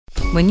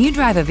When you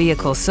drive a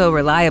vehicle so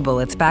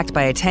reliable it's backed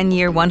by a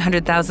 10-year,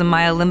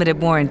 100,000-mile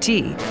limited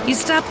warranty, you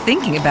stop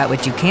thinking about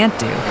what you can't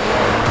do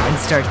and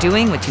start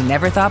doing what you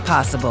never thought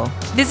possible.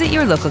 Visit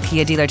your local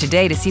Kia dealer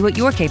today to see what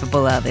you're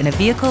capable of in a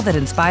vehicle that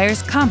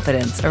inspires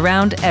confidence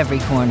around every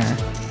corner.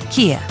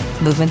 Kia,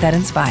 movement that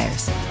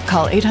inspires.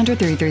 Call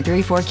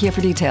 800-333-4KIA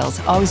for details.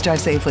 Always drive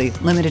safely.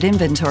 Limited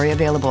inventory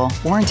available.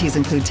 Warranties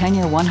include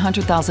 10-year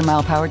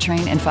 100,000-mile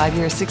powertrain and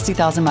 5-year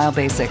 60,000-mile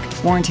basic.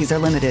 Warranties are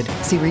limited.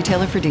 See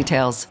retailer for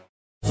details.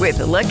 With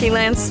the Lucky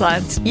Land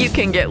Slots, you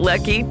can get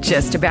lucky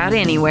just about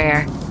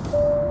anywhere.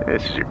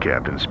 This is your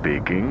captain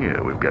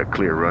speaking. We've got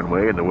clear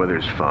runway and the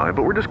weather's fine,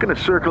 but we're just going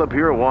to circle up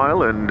here a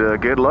while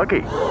and get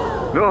lucky.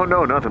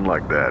 No, nothing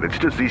like that. It's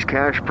just these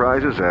cash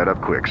prizes add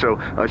up quick. So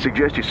I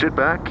suggest you sit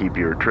back, keep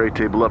your tray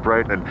table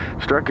upright, and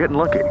start getting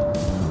lucky.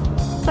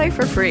 Play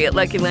for free at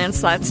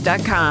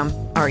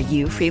LuckyLandSlots.com. Are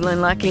you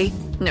feeling lucky?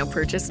 No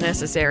purchase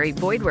necessary.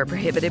 Void where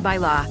prohibited by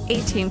law.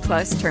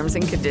 18+ terms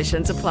and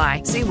conditions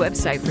apply. See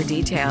website for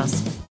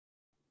details.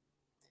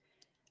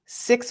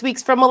 6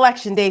 weeks from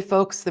Election Day,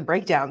 folks. The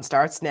breakdown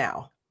starts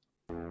now.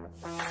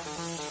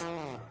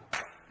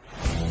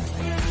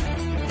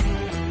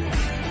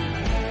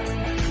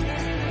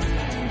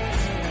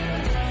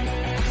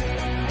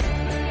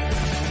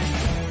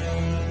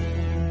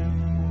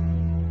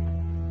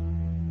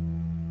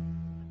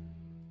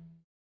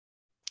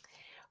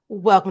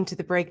 Welcome to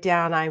the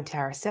breakdown. I'm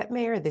Tara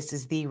Setmayer. This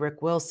is the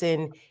Rick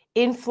Wilson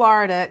in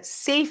Florida,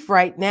 safe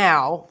right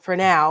now, for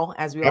now,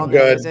 as we all know,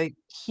 there's a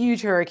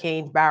huge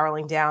hurricane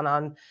barreling down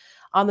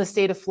on the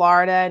state of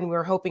Florida, and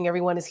we're hoping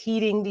everyone is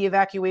heeding the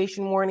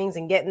evacuation warnings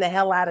and getting the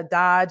hell out of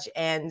Dodge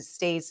and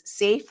stays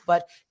safe.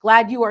 But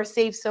glad you are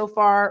safe so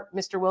far,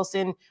 Mr.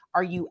 Wilson.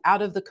 Are you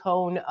out of the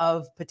cone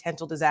of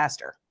potential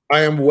disaster? I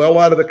am well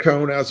out of the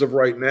cone as of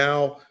right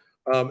now.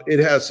 It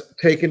has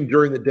taken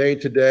during the day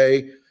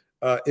today.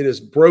 It has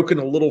broken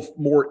a little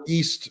more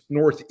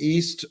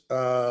east-northeast,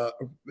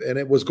 and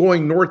it was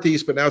going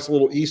northeast, but now it's a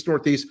little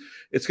east-northeast.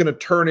 It's going to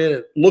turn in,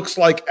 it looks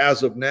like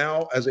as of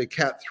now, as a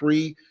Cat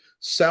 3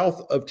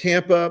 south of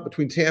Tampa,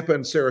 between Tampa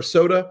and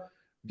Sarasota,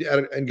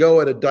 and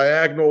go at a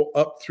diagonal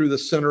up through the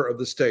center of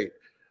the state.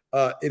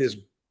 It is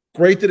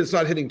great that it's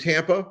not hitting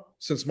Tampa,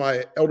 since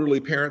my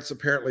elderly parents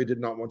apparently did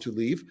not want to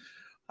leave.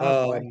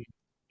 But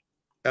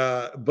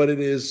it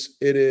is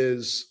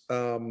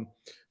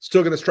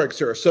still going to strike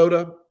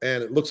Sarasota,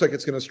 and it looks like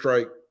it's going to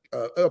strike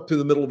up through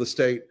the middle of the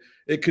state.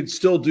 It could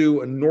still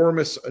do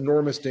enormous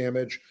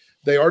damage.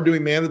 They are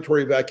doing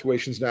mandatory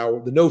evacuations now,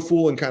 the no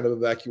fooling kind of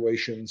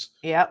evacuations.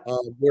 Yep.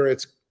 Where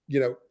it's,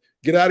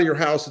 get out of your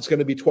house. It's going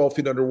to be 12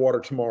 feet underwater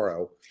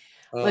tomorrow.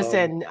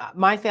 Listen,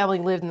 my family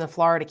lived in the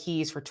Florida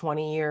Keys for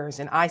 20 years,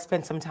 and I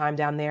spent some time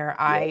down there.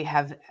 Yeah. I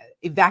have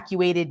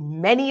evacuated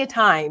many a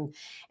time,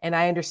 and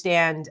I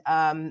understand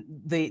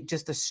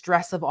the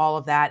stress of all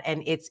of that,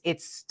 and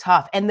it's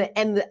tough, and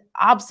the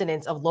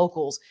obstinance of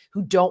locals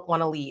who don't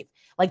want to leave.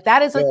 Like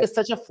that is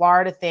such a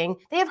Florida thing.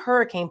 They have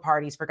hurricane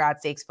parties, for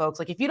God's sakes, folks.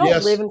 Like if you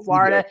don't live in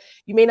Florida,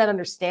 you may not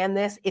understand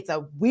this. It's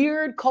a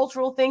weird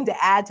cultural thing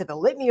to add to the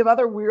litany of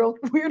other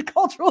weird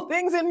cultural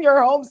things in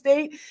your home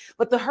state.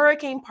 But the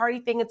hurricane party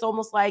thing, it's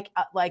almost like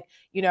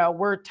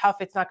we're tough.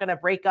 It's not going to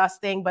break us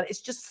thing, but it's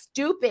just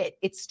stupid.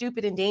 It's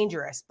stupid and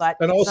dangerous.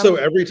 And also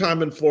every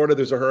time in Florida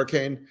there's a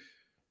hurricane,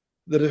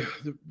 the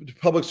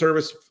public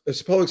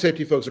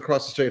safety folks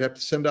across the state have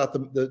to send out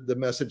the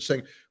message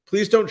saying,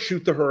 please don't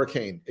shoot the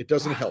hurricane. It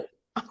doesn't help.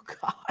 Oh,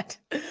 God.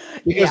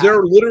 Because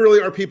there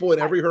literally are people in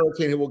every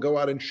hurricane who will go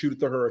out and shoot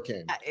the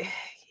hurricane.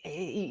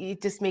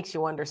 It just makes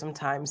you wonder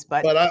sometimes.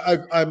 But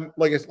I'm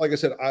like I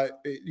said,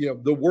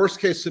 the worst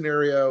case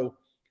scenario,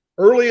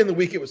 early in the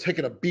week, it was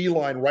taking a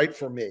beeline right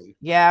for me.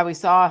 Yeah, we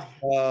saw.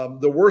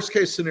 The worst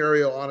case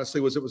scenario,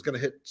 honestly, was it was going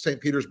to hit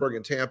St. Petersburg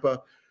and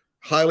Tampa.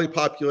 Highly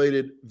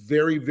populated,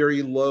 very,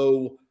 very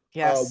low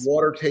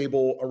water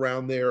table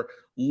around there,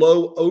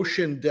 low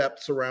ocean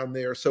depths around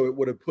there. So it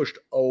would have pushed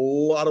a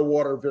lot of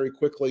water very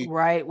quickly.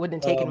 Right.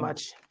 Wouldn't have taken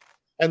much.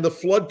 And the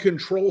flood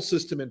control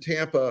system in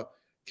Tampa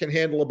can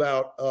handle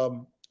about a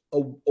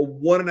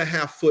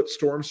 1.5 foot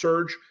storm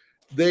surge.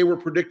 They were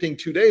predicting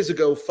 2 days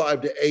ago, 5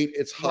 to 8.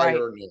 It's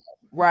higher now.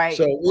 Right.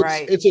 So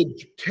it's a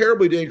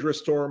terribly dangerous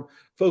storm.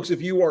 Folks,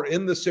 if you are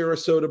in the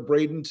Sarasota,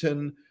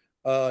 Bradenton,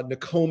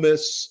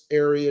 Nokomis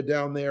area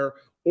down there,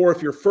 or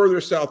if you're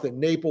further south in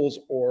Naples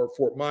or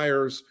Fort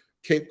Myers,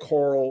 Cape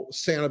Coral,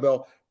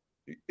 Sanibel,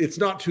 it's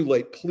not too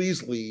late.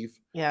 Please leave.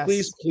 Yes.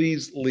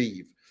 Please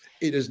leave.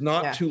 It is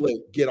not too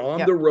late. Get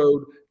on the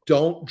road.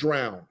 Don't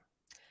drown.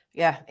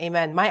 Yeah,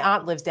 amen. My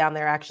aunt lives down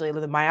there, actually,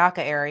 live in the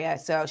Mayaca area.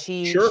 So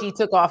she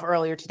took off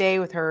earlier today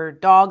with her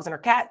dogs and her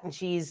cat, and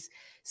she's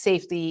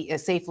safely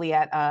at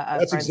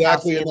that's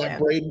exactly in that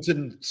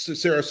Bradenton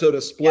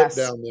Sarasota split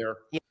down there.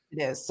 Yeah,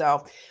 it is.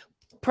 So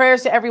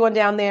prayers to everyone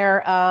down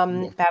there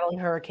battling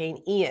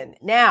Hurricane Ian.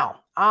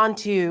 Now, on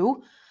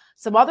to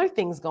some other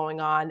things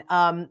going on.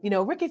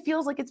 Rick, it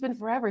feels like it's been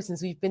forever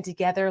since we've been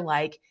together,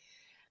 like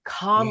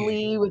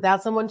calmly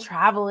without someone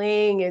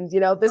traveling. And,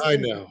 I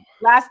know.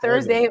 Last I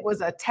Thursday, know. it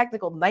was a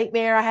technical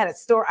nightmare. I had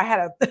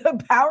a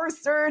power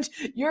surge.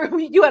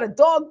 You had a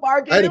dog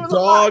barking. I had It a was a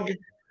lot. dog.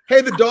 Hey,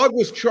 the dog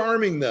was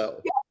charming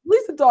though. Yeah, at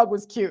least the dog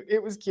was cute.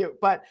 It was cute.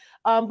 But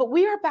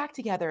we are back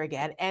together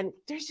again, and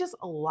there's just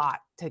a lot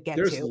to get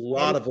There's a to.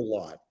 lot And of a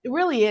lot. it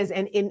really is.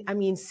 And I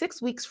mean,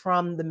 6 weeks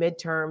from the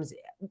midterms,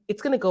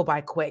 it's going to go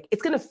by quick.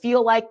 It's going to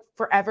feel like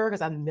forever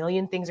because a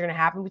million things are going to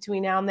happen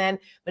between now and then.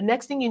 But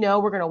next thing you know,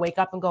 we're going to wake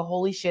up and go,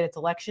 holy shit, it's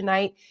election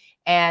night.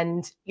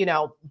 And,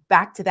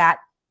 back to that,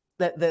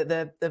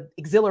 the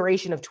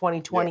exhilaration of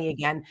 2020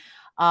 again,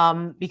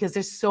 because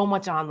there's so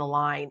much on the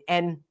line.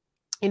 And,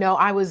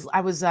 I was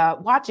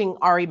watching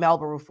Ari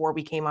Melber before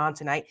we came on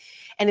tonight,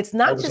 and it's I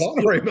not was just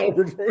on Ari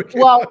Melber before we came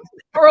well, on.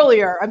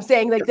 earlier, I'm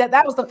saying like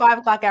that was the 5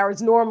 o'clock hour.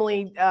 It's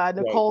normally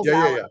Nicole's Yeah,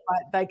 hour, yeah. but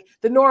like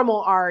the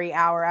normal Ari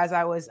hour as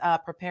I was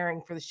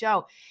preparing for the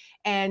show.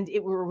 And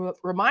it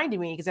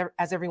reminded me, because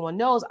as everyone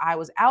knows, I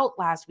was out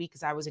last week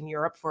because I was in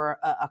Europe for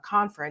a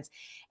conference.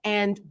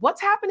 And what's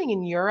happening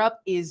in Europe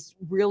is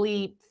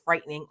really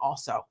frightening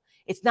also.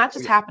 It's not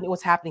just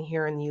what's happening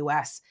here in the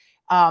US.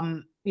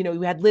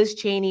 You had Liz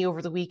Cheney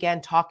over the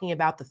weekend talking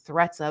about the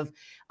threats of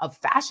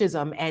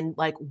fascism and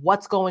like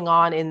what's going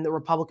on in the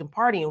Republican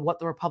Party and what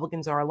the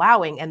Republicans are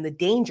allowing and the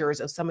dangers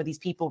of some of these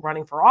people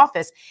running for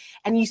office.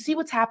 And you see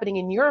what's happening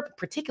in Europe,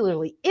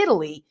 particularly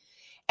Italy.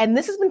 And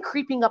this has been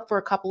creeping up for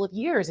a couple of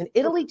years. And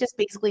Italy just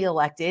basically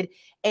elected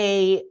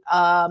a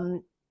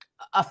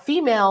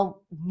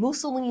female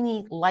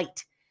Mussolini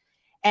light.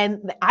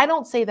 And I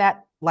don't say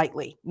that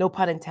lightly, no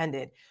pun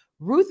intended.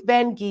 Ruth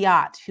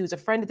Ben-Ghiat, who's a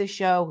friend of the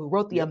show, who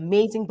wrote the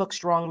amazing book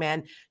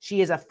Strongman. She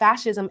is a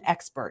fascism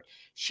expert.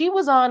 She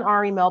was on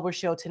Ari Melber's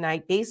show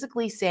tonight,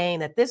 basically saying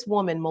that this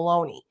woman,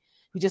 Meloni,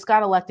 who just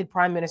got elected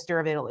prime minister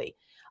of Italy,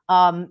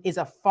 is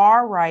a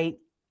far-right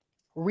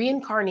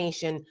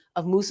reincarnation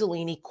of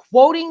Mussolini,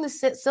 quoting the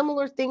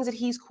similar things that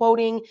he's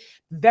quoting,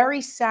 very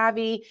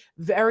savvy,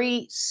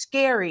 very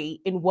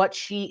scary in what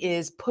she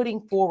is putting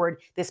forward.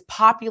 This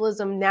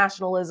populism,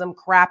 nationalism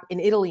crap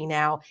in Italy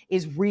now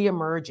is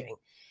reemerging.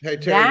 Hey,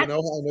 Terry, you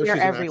know how I know she's an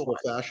everyone.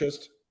 actual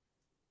fascist?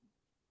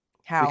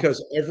 How?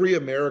 Because every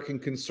American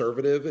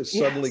conservative is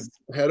suddenly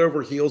head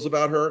over heels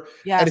about her.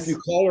 And if you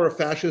call her a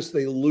fascist,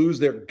 they lose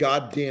their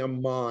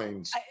goddamn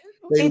minds.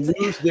 They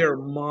lose their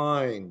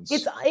minds.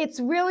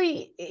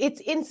 It's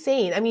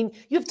insane. I mean,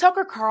 you have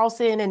Tucker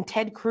Carlson and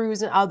Ted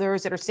Cruz and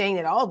others that are saying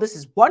that, oh, this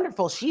is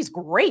wonderful. She's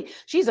great.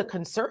 She's a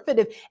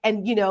conservative.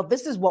 And,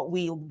 this is what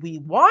we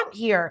want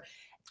here.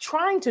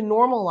 Trying to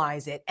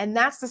normalize it. And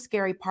that's the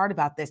scary part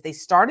about this. They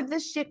started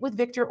this shit with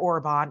Viktor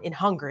Orban in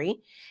Hungary,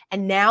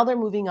 and now they're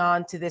moving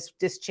on to this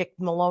chick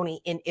Meloni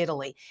in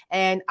Italy.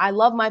 And I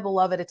love my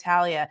beloved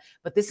Italia,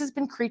 but this has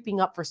been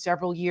creeping up for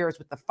several years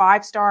with the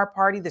Five-Star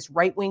Party, this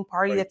right-wing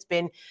party that's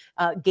been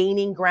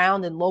gaining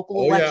ground in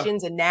local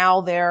elections, and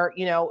now they're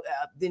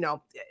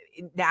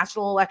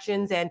national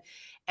elections, and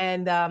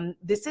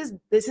this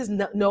is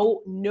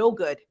no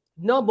good,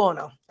 no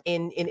bono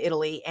in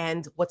Italy.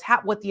 And what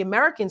the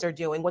Americans are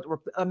doing, what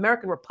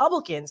American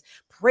Republicans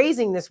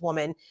praising this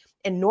woman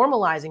and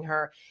normalizing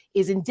her,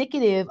 is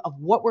indicative of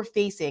what we're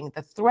facing,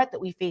 the threat that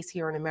we face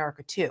here in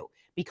America too,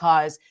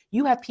 because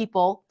you have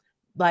people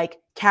like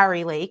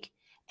Carrie Lake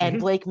and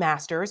Blake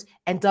Masters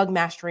and Doug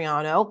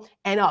Mastriano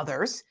and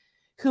others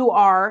who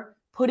are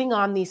putting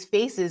on these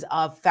faces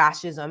of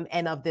fascism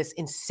and of this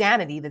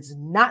insanity that's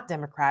not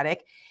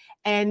democratic.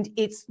 And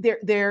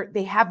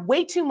they have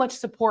way too much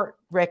support,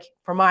 Rick,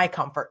 for my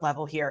comfort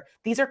level here.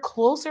 These are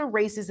closer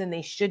races than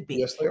they should be.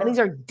 Yes, they are. And these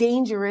are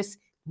dangerous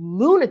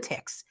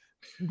lunatics.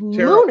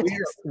 Tara,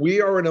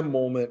 we are in a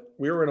moment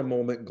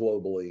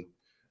globally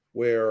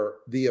where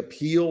the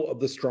appeal of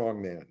the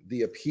strongman,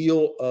 the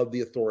appeal of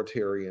the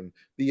authoritarian,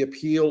 the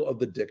appeal of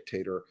the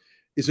dictator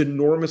is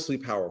enormously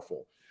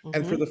powerful.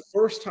 And for the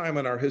first time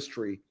in our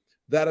history,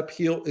 that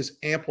appeal is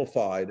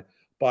amplified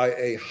by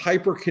a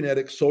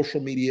hyperkinetic social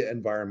media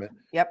environment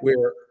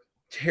where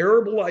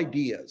terrible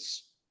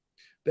ideas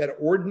that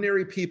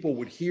ordinary people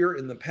would hear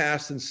in the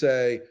past and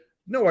say,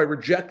 no, I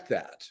reject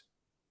that.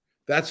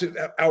 That's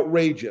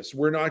outrageous.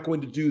 We're not going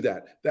to do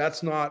that.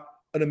 That's not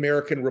an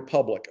American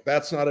republic.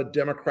 That's not a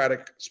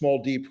democratic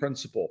small d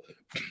principle.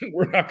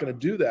 We're not going to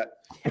do that.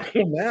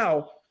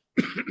 Now,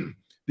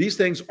 these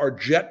things are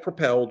jet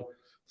propelled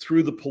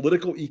through the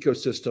political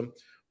ecosystem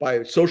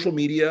by social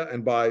media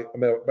and by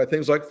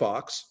things like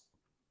Fox.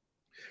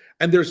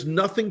 And there's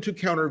nothing to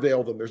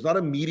countervail them. There's not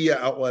a media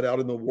outlet out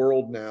in the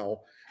world now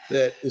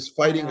that is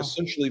fighting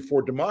essentially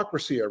for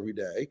democracy every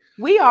day.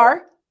 We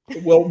are.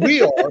 Well,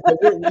 we are. But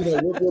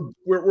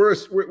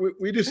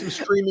we do some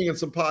streaming and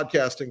some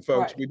podcasting,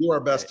 folks. Right. We do our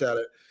best at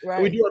it. Right.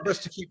 And we do our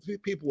best to keep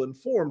people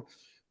informed.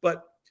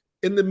 But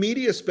in the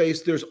media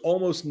space, there's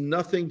almost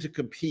nothing to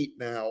compete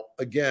now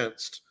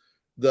against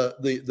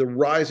the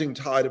rising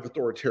tide of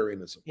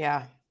authoritarianism.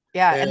 Yeah.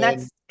 Yeah.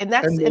 And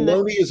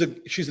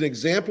Meloni she's an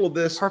example of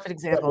this. Perfect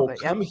example of it.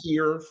 Come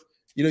here.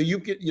 You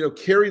get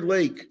Carrie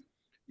Lake.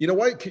 You know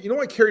why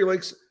Carrie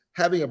Lake's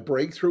having a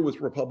breakthrough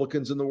with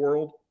Republicans in the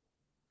world?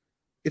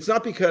 It's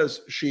not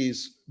because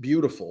she's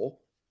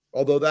beautiful.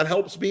 although that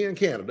helps being a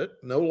candidate,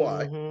 no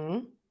lie.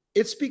 Mm-hmm.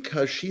 It's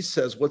because she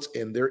says what's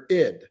in their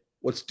id,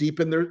 what's deep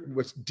in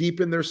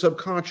their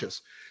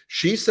subconscious.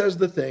 She says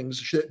the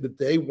things that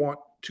they want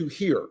to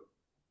hear.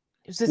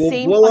 It's the We'll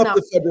same blow up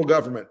the federal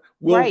government.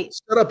 We'll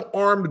set up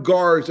armed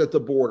guards at the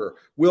border.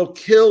 We'll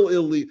kill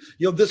illegal.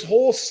 This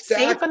whole stack.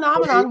 Same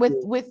phenomenon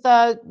with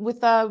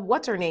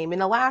what's her name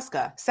in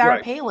Alaska,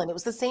 Sarah Palin. It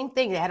was the same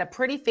thing. They had a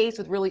pretty face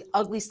with really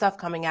ugly stuff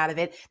coming out of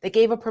it. They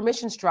gave a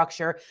permission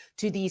structure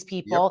to these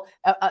people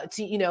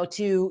to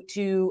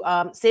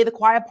say the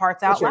quiet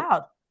parts out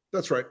loud.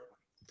 That's right.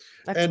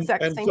 That's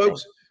exactly the same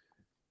folks, thing.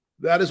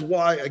 that is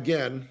why,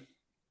 again,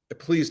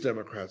 please,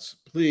 Democrats,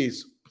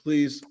 please,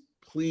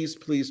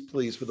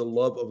 for the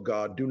love of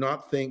God, do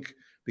not think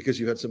because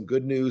you had some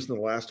good news in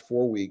the last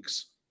 4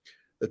 weeks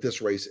that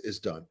this race is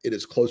done. It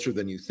is closer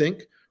than you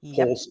think. Yep.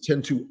 Polls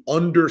tend to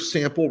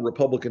undersample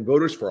Republican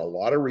voters for a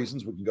lot of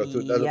reasons. We can go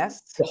through that.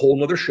 It's a whole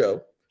nother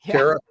show.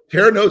 Yeah.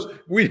 Tara knows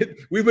we've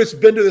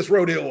been to this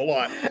rodeo a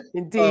lot.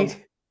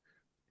 Indeed.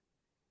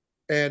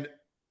 And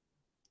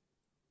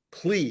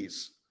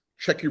please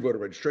check your voter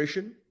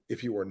registration.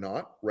 If you are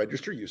not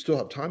registered, you still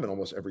have time in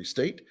almost every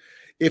state.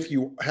 If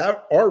you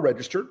are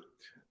registered,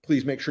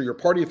 please make sure your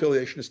party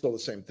affiliation is still the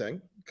same thing,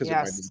 because it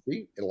might need to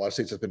be. In a lot of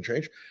states, it's been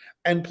changed.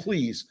 And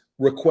please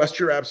request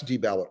your absentee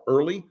ballot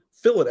early,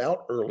 fill it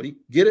out early,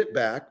 get it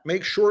back,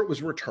 make sure it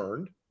was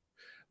returned,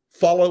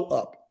 follow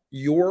up.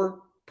 Your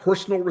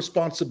personal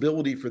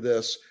responsibility for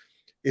this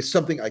is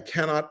something I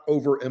cannot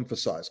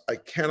overemphasize. I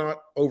cannot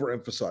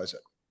overemphasize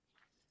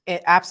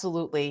it.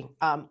 Absolutely.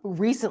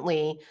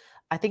 Recently,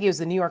 I think it was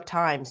the New York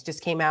Times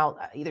just came out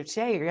either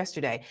today or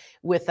yesterday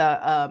with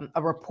a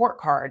report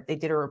card. They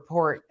did a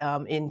report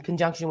in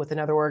conjunction with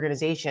another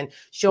organization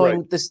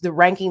showing the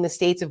ranking the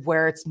states of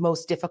where it's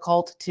most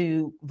difficult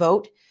to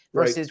vote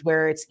versus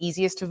where it's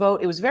easiest to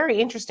vote. It was very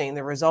interesting,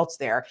 the results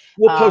there.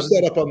 We'll post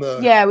that up on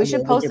the we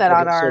should post that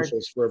on our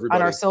socials for everybody.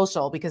 On our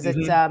social, because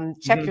it's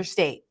check your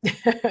state.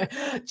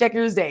 Check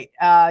your state.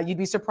 You'd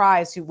be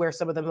surprised where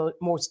some of the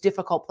most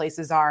difficult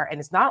places are, and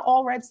it's not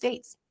all red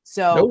states.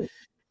 So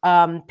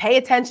pay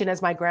attention,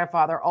 as my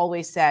grandfather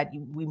always said.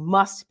 We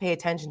must pay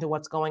attention to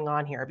what's going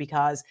on here,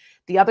 because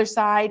the other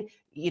side,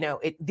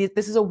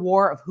 this is a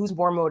war of who's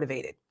more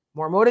motivated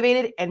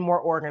and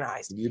more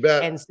organized. You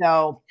bet. And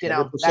so,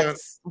 100%.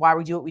 That's why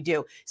we do what we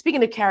do.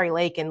 Speaking of Carrie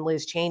Lake and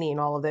Liz Cheney and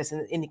all of this,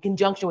 and in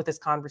conjunction with this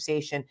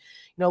conversation,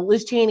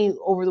 Liz Cheney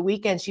over the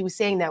weekend, she was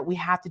saying that we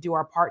have to do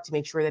our part to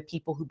make sure that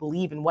people who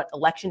believe in what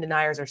election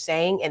deniers are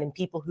saying and in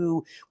people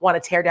who want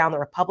to tear down the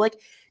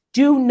republic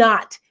do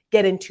not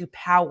get into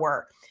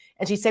power.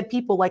 And she said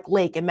people like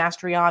Lake and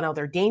Mastriano,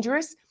 they're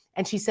dangerous.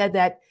 And she said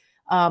that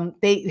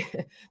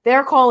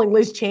they're calling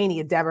Liz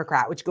Cheney a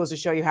Democrat, which goes to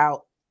show you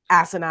how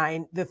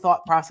asinine the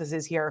thought process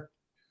is here.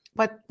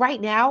 But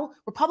right now,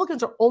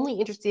 Republicans are only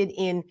interested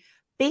in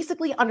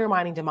basically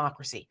undermining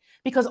democracy,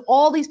 because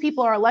all these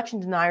people are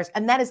election deniers.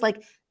 And that is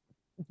like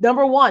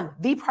number one,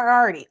 the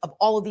priority of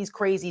all of these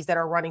crazies that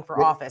are running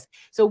for office.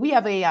 So we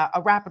have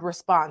a rapid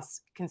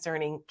response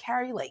concerning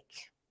Carrie Lake.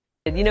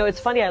 It's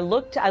funny. I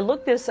looked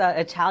this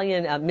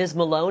Italian Ms.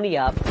 Maloney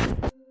up.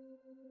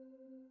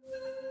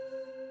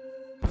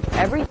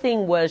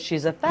 Everything was,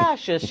 she's a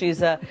fascist,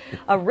 she's a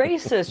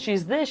racist,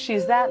 she's this,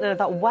 she's that. And I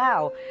thought,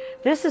 wow,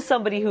 this is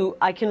somebody who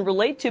I can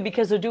relate to,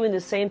 because they're doing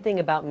the same thing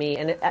about me.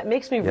 And it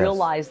makes me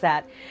realize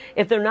that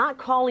if they're not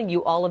calling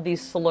you all of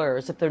these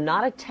slurs, if they're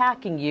not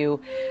attacking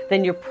you,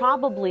 then you're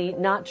probably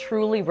not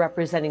truly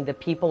representing the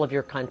people of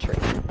your country.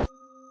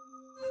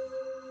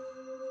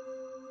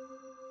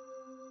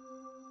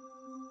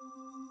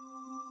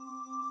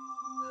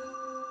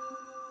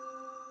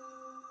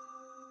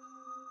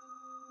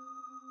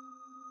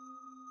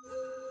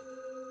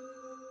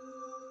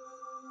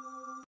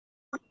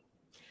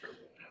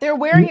 They're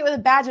wearing it with a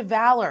badge of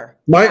valor.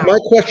 My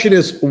question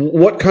is,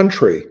 what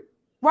country?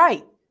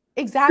 Right.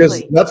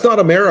 Exactly. That's not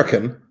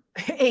American.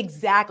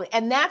 Exactly.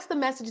 And that's the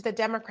message that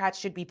Democrats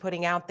should be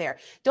putting out there.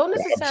 Don't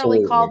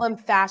necessarily call them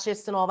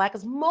fascists and all that,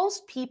 because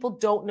most people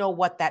don't know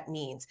what that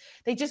means.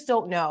 They just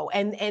don't know.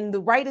 And the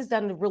right has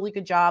done a really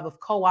good job of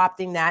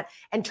co-opting that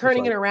and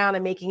turning it around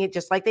and making it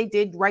just like they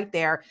did right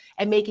there,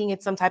 and making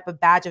it some type of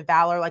badge of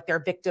valor, like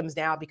they're victims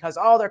now because,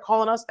 they're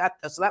calling us that.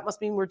 So that must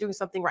mean we're doing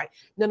something right.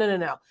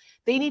 No.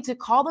 They need to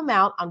call them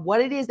out on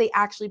what it is they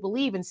actually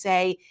believe and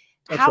say,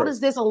 how does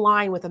this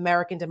align with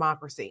American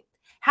democracy?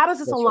 How does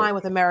this align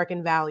with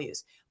American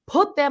values?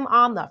 Put them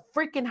on the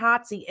freaking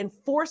hot seat and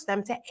force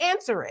them to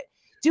answer it.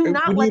 Do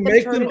not let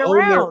them turn it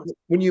around.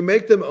 When you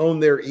make them own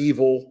their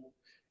evil,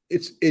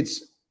 it's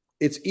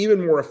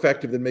even more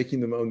effective than making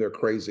them own their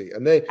crazy.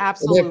 And they have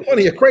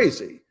plenty of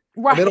crazy.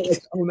 Right. And they don't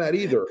like to own that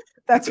either.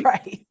 That's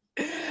right.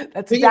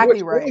 That's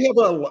exactly right. Don't we have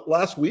a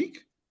last week?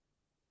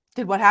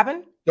 Did what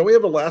happen? Don't we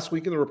have a last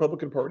week in the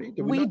Republican Party?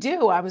 We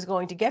do. I was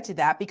going to get to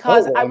that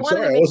because I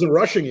wasn't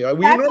rushing you.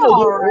 That's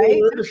all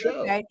right.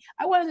 Okay.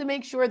 I wanted to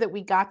make sure that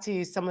we got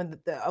to some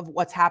of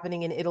what's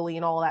happening in Italy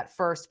and all of that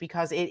first,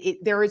 because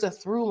there is a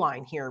through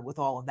line here with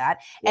all of that.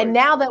 Right. And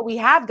now that we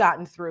have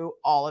gotten through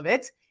all of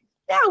it,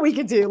 Now we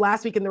can do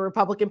Last Week in the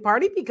Republican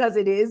Party because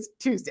it is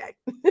Tuesday.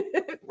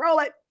 Roll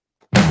it.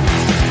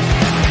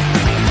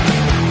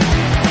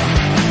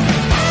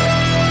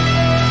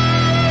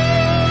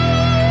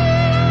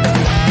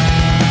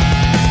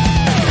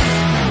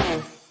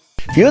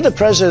 If you're the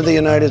president of the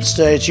United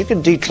States, you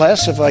can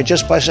declassify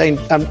just by saying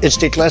it's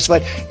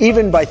declassified,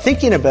 even by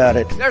thinking about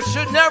it. There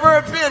should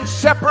never have been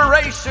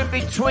separation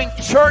between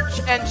church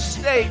and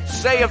state,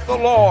 saith the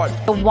Lord.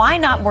 Why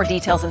not more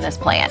details in this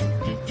plan?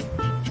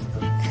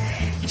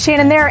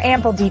 Shannon, there are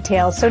ample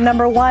details. So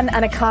number one,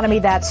 an economy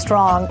that's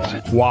strong.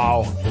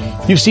 Wow.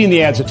 You've seen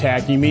the ads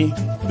attacking me.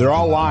 They're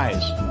all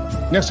lies.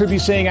 Next would be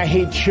saying I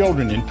hate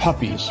children and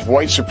puppies.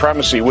 White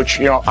supremacy, which,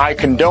 I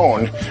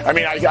condone.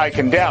 I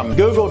condemn.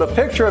 Googled a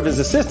picture of his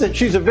assistant.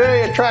 She's a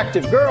very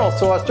attractive girl,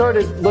 so I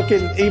started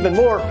looking even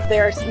more.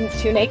 There's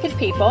two naked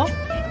people,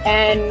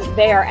 and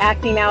they are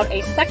acting out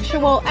a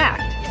sexual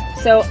act.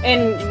 So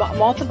in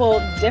multiple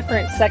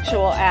different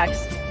sexual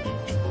acts.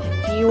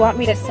 Do you want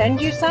me to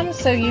send you some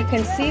so you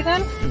can see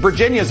them?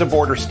 Virginia's a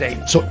border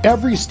state. So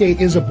every state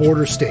is a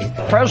border state.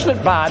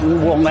 President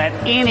Biden will let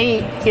any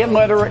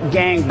illiterate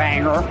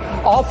gangbanger,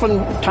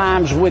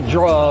 oftentimes with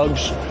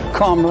drugs,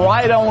 come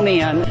right on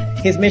in.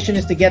 His mission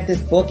is to get this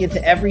book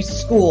into every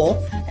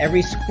school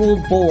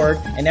board,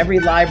 and every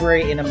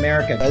library in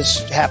America.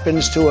 This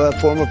happens to a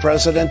former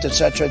president, et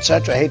cetera, et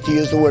cetera. I hate to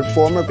use the word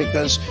former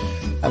because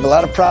I have a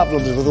lot of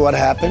problems with what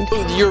happened.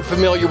 You're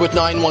familiar with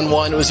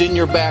 911. It was in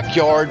your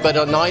backyard, but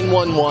on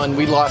 911,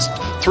 we lost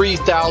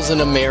 3,000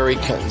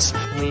 Americans.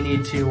 We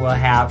need to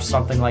have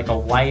something like a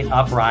white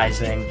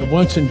uprising.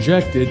 Once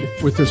injected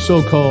with the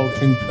so-called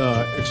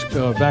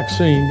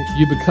vaccine,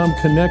 you become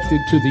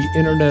connected to the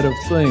Internet of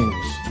Things,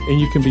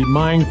 and you can be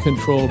mind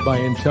controlled by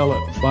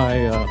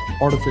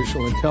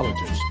artificial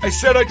intelligence. I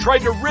said I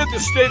tried to rid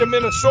the state of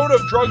Minnesota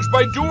of drugs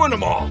by doing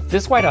them all.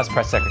 This White House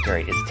press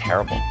secretary is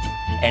terrible.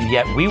 And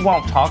yet we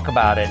won't talk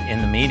about it in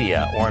the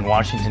media or in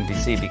Washington,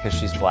 D.C. because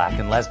she's black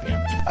and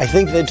lesbian. I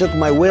think they took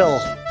my will.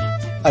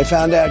 I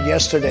found out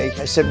yesterday.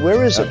 I said,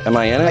 where is it? Am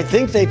I in it? I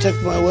think they took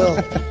my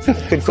will.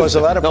 Could cause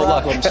a lot of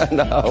problems.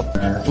 No.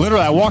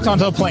 Literally, I walked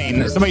onto a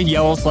plane. Somebody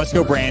yells, "Let's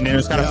go, Brandon." It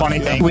was kind of a funny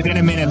thing. Within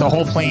a minute, the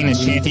whole plane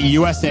is chanting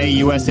USA,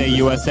 USA,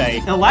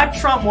 USA. Elect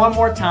Trump one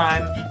more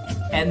time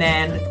and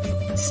then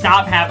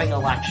stop having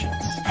elections.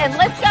 And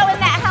let's go in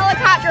that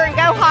helicopter and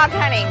go hog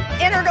hunting.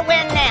 Enter to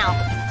win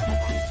now.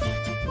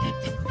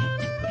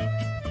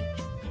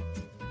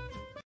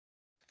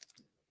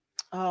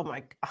 Oh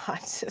my God.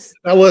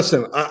 Now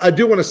listen, I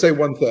do want to say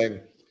one thing.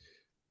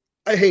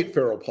 I hate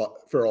feral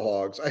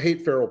hogs. I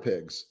hate feral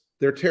pigs.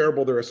 They're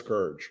terrible. They're a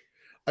scourge.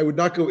 I would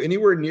not go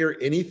anywhere near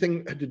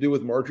anything to do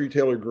with Marjorie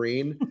Taylor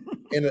Greene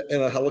in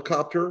a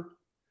helicopter,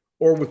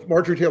 or with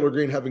Marjorie Taylor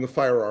Greene having a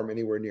firearm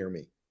anywhere near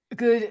me.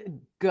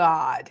 Good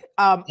God.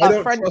 I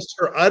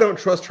don't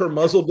trust her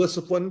muzzle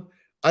discipline.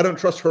 I don't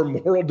trust her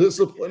moral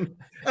discipline.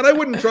 And I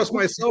wouldn't trust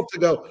myself to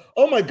go,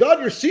 oh my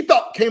God, your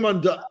seatbelt came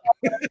undone.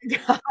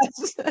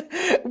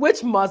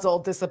 Which muzzle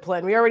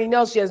discipline? We already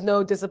know she has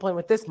no discipline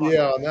with this muzzle.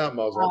 Yeah, on that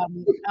muzzle.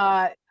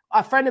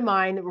 A friend of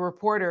mine, a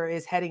reporter,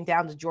 is heading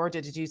down to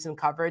Georgia to do some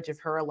coverage of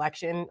her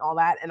election, all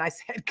that. And I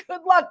said,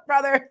 good luck,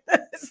 brother.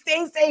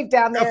 Stay safe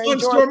down there. Have fun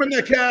storming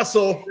the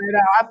castle.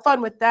 Have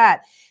fun with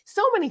that.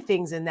 So many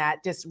things in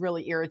that just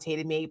really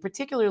irritated me,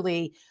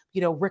 particularly,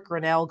 Rick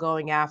Grenell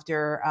going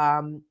after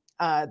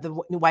the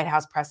White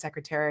House press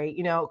secretary.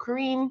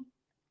 Karine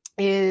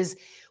is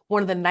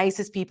one of the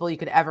nicest people you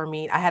could ever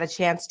meet. I had a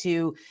chance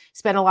to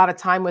spend a lot of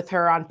time with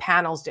her on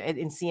panels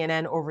in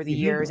CNN over the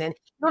years, and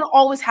you don't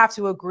always have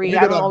to agree.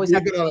 I don't always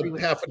have to agree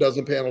with half a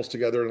dozen panels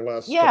together in the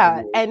last.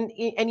 Yeah, and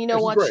you know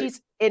what?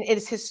 It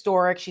is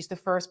historic. She's the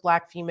first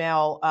Black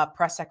female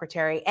press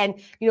secretary. And,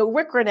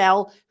 Rick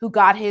Grenell, who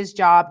got his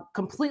job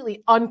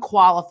completely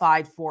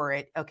unqualified for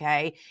it,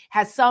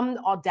 has some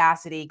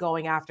audacity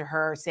going after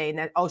her, saying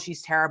that, oh,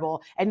 she's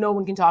terrible and no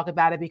one can talk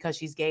about it because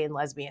she's gay and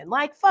lesbian.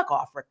 Like, fuck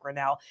off, Rick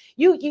Grenell.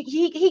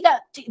 He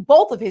got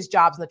both of his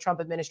jobs in the Trump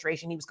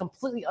administration. He was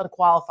completely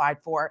unqualified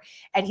for,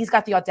 and he's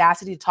got the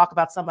audacity to talk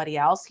about somebody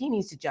else. He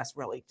needs to just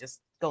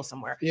go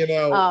somewhere. Rick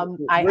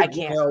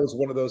Grenell is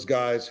one of those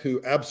guys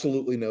who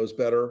absolutely knows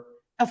better.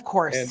 Of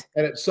course.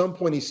 And at some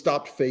point he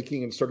stopped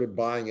faking and started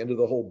buying into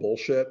the whole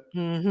bullshit.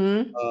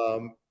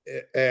 Mm-hmm.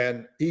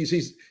 And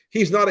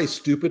he's not a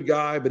stupid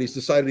guy, but he's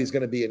decided he's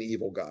going to be an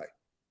evil guy.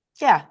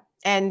 Yeah.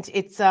 And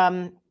it's,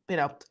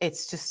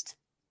 it's just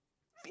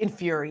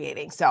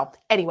infuriating. So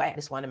anyway, I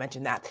just want to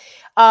mention that.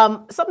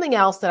 Something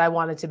else that I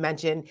wanted to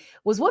mention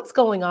was what's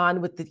going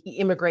on with the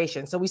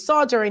immigration. So we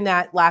saw during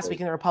that last week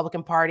in the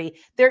Republican Party,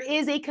 there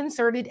is a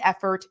concerted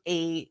effort,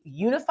 a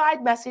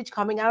unified message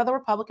coming out of the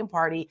Republican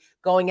Party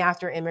going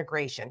after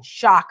immigration.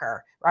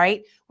 Shocker,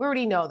 right? We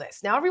already know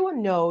this. Now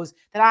everyone knows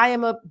that I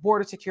am a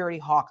border security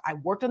hawk. I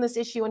worked on this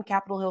issue in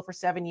Capitol Hill for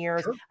 7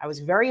 years. Sure. I was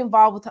very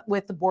involved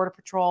with the Border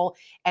Patrol,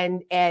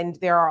 and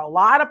there are a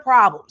lot of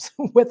problems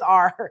with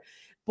our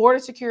border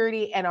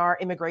security and our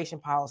immigration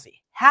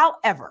policy.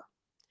 However,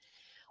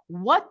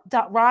 What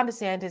Ron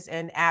DeSantis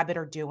and Abbott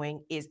are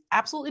doing is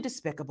absolutely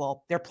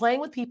despicable. They're playing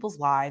with people's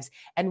lives.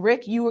 And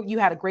Rick, you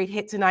had a great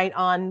hit tonight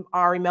on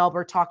Ari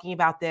Melber talking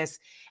about this.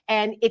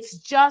 And it's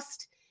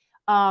just,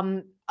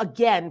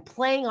 again,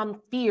 playing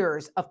on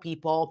fears of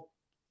people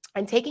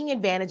and taking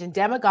advantage and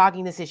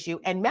demagoguing this issue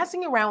and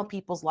messing around with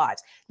people's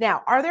lives.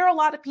 Now, are there a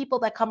lot of people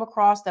that come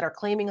across that are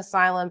claiming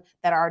asylum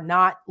that are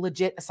not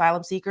legit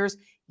asylum seekers?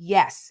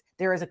 Yes,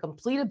 there is a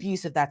complete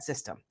abuse of that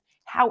system.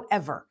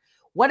 However,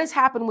 what has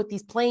happened with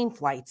these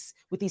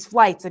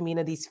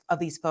of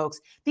these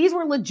folks? These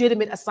were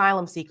legitimate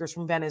asylum seekers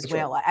from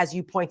Venezuela, right, as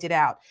you pointed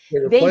out.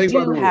 They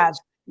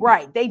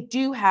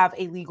do have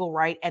a legal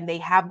right, and they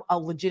have a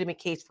legitimate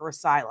case for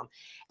asylum.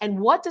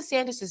 And what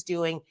DeSantis is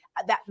doing,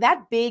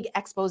 that big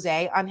expose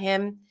on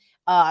him,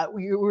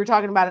 we were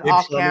talking about it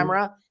off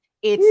camera.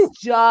 It's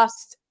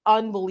just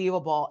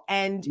unbelievable.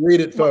 And read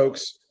it,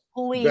 folks.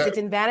 Please, it's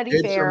in Vanity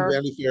Fair.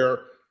 Vanity Fair.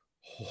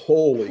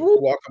 Holy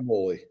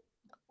guacamole.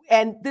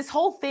 And this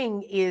whole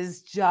thing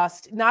is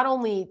just not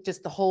only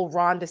just the whole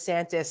Ron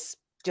DeSantis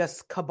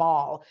just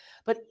cabal,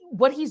 but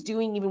what he's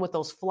doing even with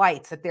those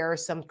flights, that there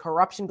is some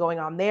corruption going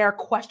on there,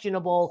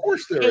 questionable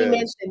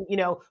payments, and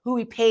who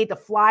he paid to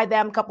fly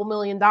them, a couple $1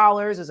 million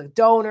as a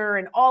donor,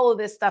 and all of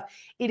this stuff.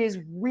 It is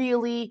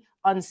really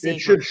unsafe. It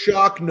should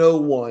shock no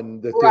one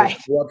that there's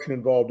corruption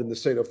involved in the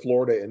state of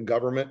Florida and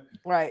government.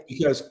 Right.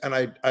 Because, and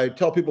I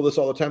tell people this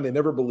all the time, they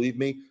never believe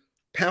me,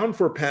 pound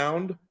for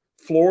pound,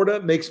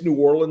 Florida makes New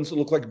Orleans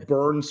look like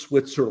Bern,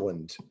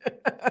 Switzerland.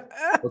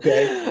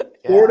 Okay?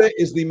 Florida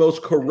is the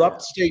most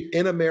corrupt state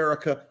in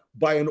America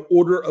by an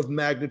order of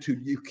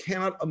magnitude. You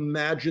cannot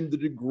imagine the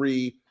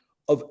degree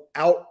of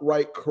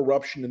outright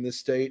corruption in this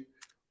state,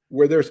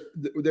 where there's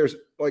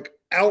like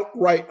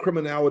outright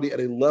criminality at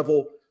a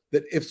level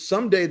that if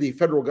someday the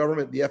federal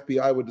government, the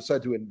FBI, would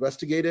decide to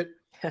investigate it,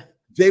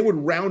 they would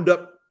round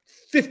up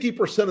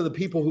 50% of the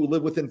people who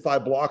live within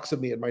 5 blocks of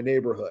me in my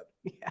neighborhood,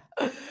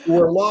 who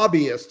are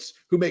lobbyists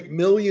who make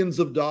millions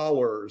of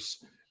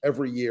dollars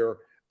every year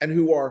and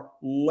who are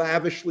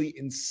lavishly,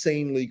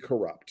 insanely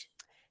corrupt.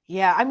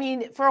 Yeah, I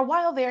mean, for a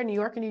while there, New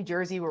York and New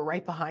Jersey were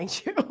right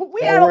behind you.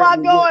 We had a lot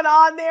going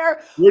on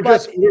there.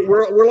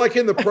 We're like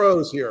in the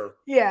pros here.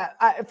 Yeah,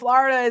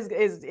 Florida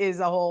is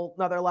a whole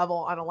nother level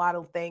on a lot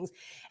of things,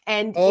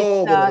 and a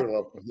whole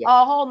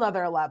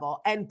nother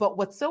level. But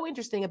what's so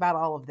interesting about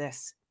all of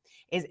this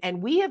is,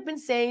 and we have been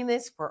saying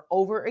this for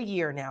over a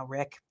year now,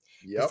 Rick,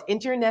 this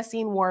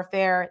internecine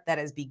warfare that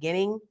is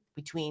beginning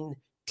between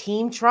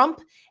Team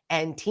Trump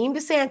and Team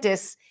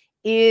DeSantis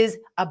is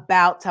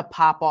about to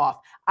pop off.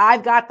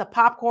 I've got the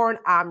popcorn.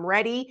 I'm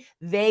ready.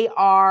 They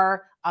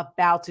are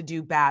about to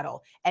do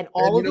battle. And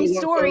all of these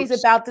stories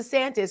about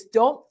DeSantis,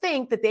 don't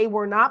think that they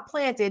were not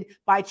planted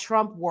by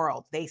Trump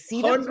world. They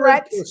see the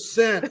threats.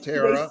 Tara.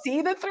 They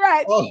see the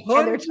threat,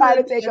 and they're trying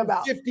to take them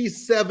out.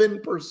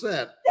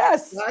 57%.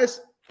 Yes.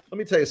 Guys, let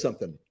me tell you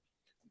something.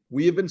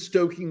 We have been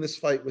stoking this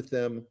fight with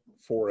them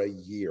for a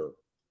year.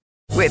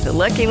 With the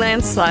Lucky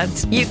Land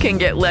Slots, you can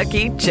get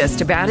lucky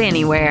just about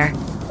anywhere.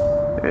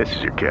 This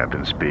is your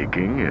captain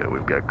speaking.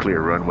 We've got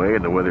clear runway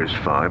and the weather's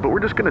fine, but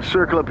we're just going to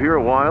circle up here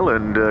a while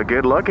and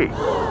get lucky.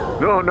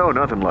 No,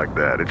 nothing like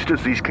that. It's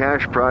just these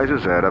cash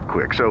prizes add up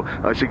quick. So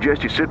I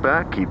suggest you sit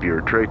back, keep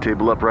your tray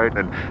table upright,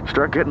 and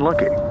start getting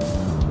lucky.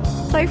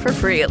 Play for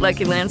free at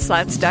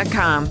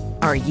LuckyLandSlots.com.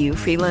 Are you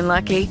feeling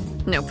lucky?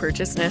 No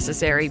purchase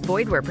necessary.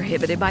 Void where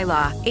prohibited by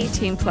law.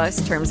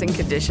 18+ terms and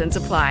conditions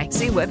apply.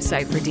 See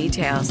website for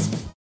details.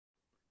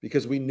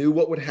 Because we knew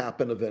what would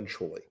happen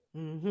eventually.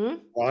 Mm-hmm.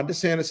 Ron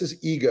DeSantis'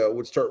 ego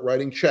would start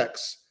writing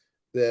checks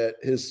that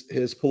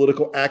his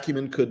political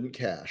acumen couldn't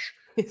cash.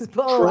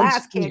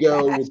 Trump's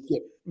ego would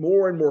get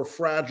more and more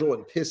fragile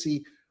and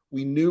pissy.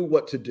 We knew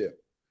what to do.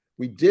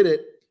 We did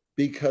it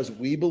because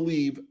we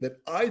believe that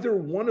either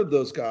one of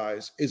those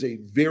guys is a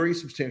very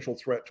substantial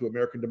threat to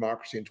American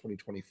democracy in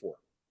 2024.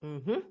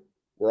 Mm-hmm.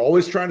 We're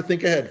always trying to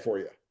think ahead for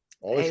you.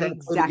 Always trying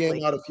to play the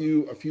game out a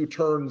few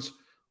turns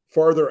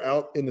farther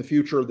out in the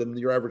future than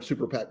your average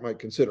super PAC might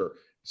consider,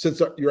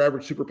 since your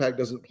average super PAC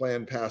doesn't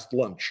plan past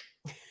lunch.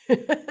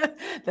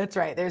 That's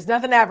right. There's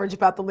nothing average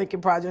about the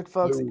Lincoln Project,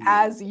 folks,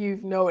 as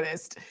you've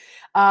noticed.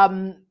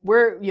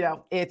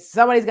 It's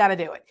somebody's got to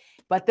do it.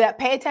 But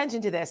pay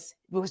attention to this,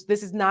 because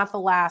this is not the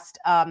last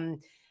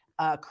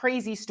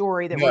crazy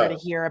story that we're going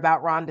to hear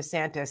about Ron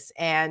DeSantis,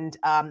 and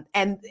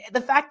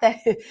the fact that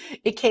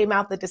it came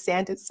out that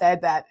DeSantis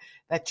said that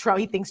Trump,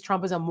 he thinks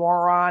Trump is a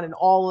moron, and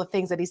all the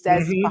things that he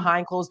says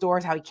behind closed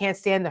doors, how he can't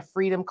stand the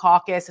Freedom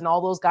Caucus, and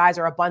all those guys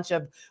are a bunch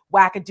of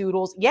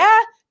wackadoodles. Yeah,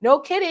 no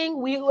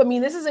kidding.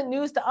 This isn't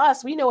news to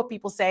us. We know what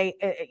people say,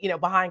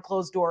 behind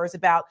closed doors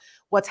about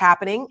what's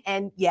happening,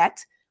 and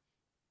yet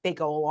they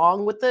go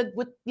along with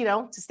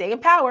to stay in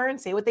power and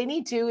say what they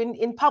need to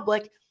in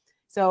public.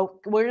 So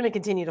we're going to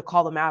continue to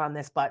call them out on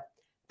this, but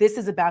this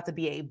is about to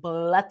be a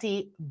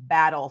bloody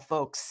battle,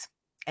 folks,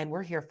 and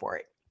we're here for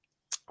it.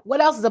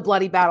 What else is a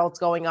bloody battle that's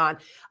going on?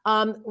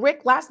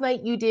 Rick, last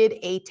night you did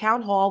a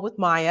town hall with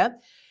Maya,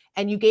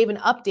 and you gave an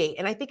update.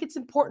 And I think it's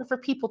important for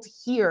people to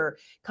hear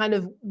kind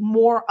of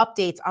more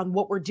updates on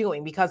what we're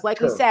doing, because like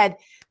we said,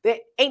 there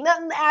ain't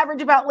nothing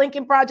average about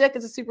Lincoln Project.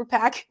 It's a super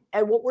PAC.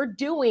 And what we're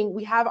doing,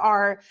 we have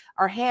our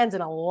hands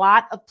in a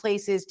lot of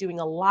places, doing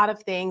a lot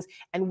of things.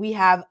 And we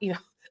have,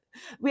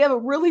 we have a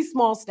really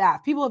small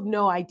staff. People have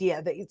no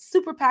idea that it's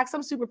super PACs.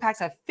 Some super PACs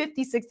have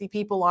 50, 60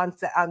 people on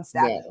staff.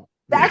 No.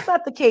 That's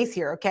not the case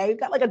here, okay? We've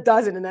got like a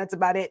dozen, and that's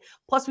about it.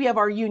 Plus, we have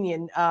our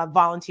union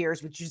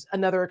volunteers, which is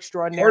another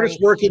extraordinary.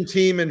 Hardest working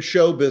team in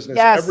show business.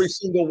 Yes. Every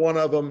single one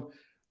of them,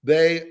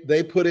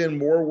 they put in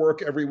more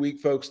work every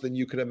week, folks, than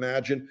you can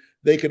imagine.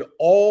 They could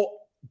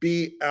all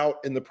be out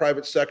in the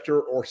private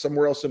sector or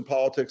somewhere else in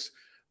politics,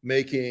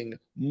 making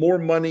more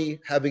money,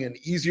 having an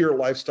easier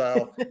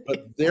lifestyle,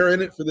 but they're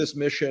in it for this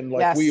mission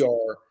like we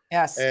are.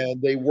 Yes.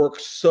 And they work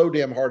so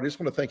damn hard. I just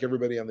want to thank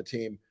everybody on the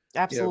team.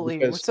 Absolutely.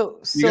 We're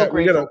so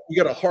grateful. We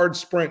got a hard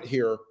sprint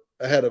here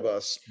ahead of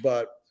us,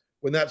 but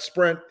when that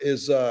sprint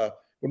is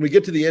when we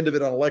get to the end of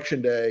it on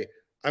election day,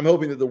 I'm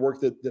hoping that the work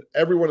that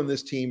everyone in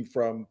this team,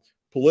 from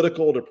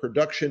political to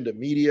production to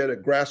media to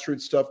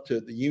grassroots stuff to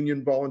the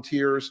union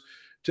volunteers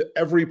to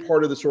every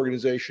part of this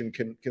organization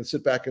can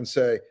sit back and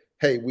say,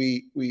 hey,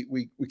 we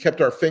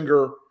kept our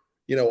finger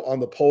on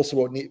the pulse of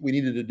what we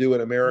needed to do in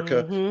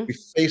America. Mm-hmm. We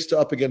faced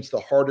up against the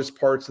hardest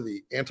parts of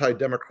the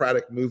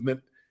anti-democratic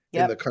movement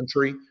in the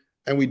country,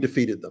 and we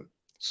defeated them.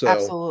 So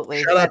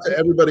absolutely. Shout out to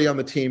everybody on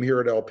the team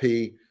here at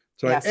LP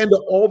tonight, and to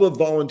all the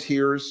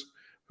volunteers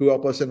who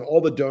help us and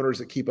all the donors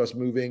that keep us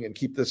moving and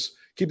keep this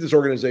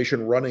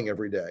organization running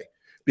every day,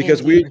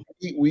 because we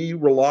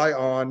rely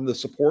on the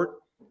support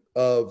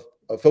of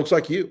folks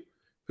like you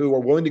who are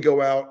willing to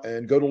go out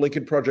and go to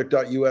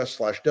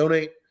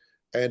lincolnproject.us/donate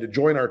and to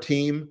join our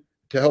team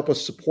to help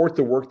us support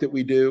the work that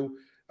we do.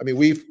 I mean,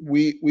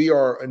 we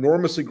are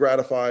enormously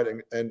gratified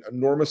and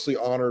enormously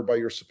honored by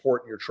your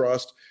support and your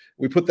trust.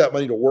 We put that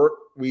money to work.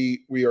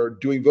 We are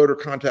doing voter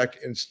contact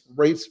in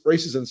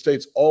races in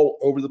states all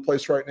over the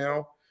place right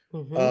now.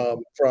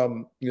 Mm-hmm.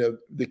 From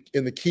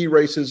in the key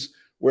races,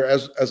 where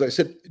as I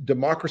said,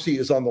 democracy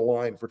is on the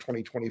line for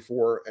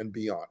 2024 and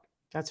beyond.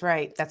 That's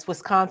right. That's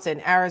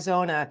Wisconsin,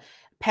 Arizona,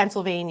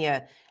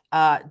 Pennsylvania,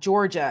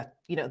 Georgia.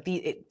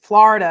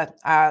 Florida.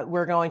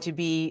 We're going to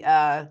be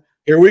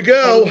here we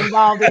go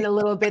involved in a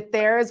little bit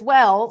there as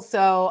well.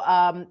 So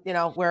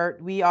where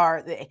we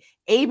are,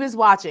 Abe is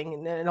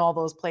watching in all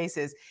those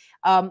places.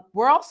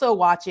 We're also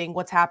watching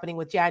what's happening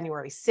with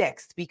January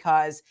 6th,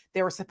 because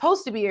there was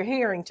supposed to be a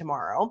hearing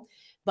tomorrow,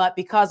 but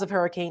because of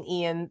Hurricane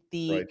Ian,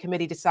 the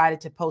committee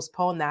decided to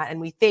postpone that. And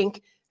we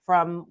think,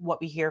 from what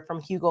we hear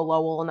from Hugo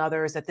Lowell and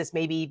others, that this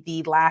may be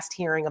the last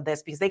hearing of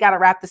this, because they got to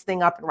wrap this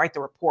thing up and write the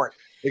report.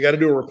 They got to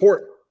do a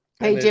report.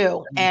 They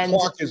do. And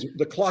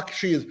the clock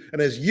she is,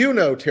 and as you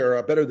know,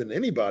 Tara, better than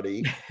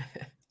anybody,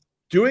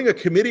 doing a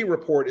committee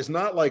report is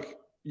not like,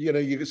 you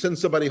can send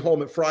somebody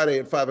home at Friday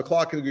at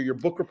 5:00 and your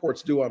book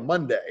report's due on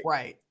Monday.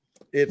 Right.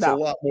 It's a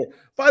lot more.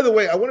 By the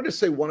way, I wanted to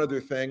say one other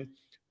thing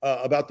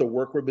about the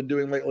work we've been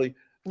doing lately.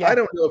 Yeah. I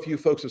don't know if you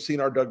folks have seen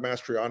our Doug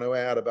Mastriano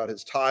ad about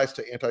his ties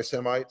to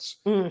anti-Semites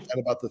and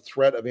about the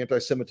threat of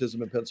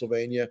anti-Semitism in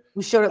Pennsylvania.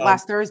 We showed it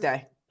last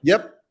Thursday.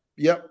 Yep.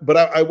 But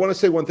I want to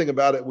say one thing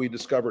about it. We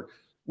discovered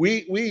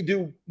we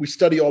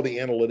study all the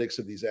analytics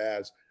of these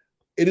ads.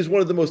 It is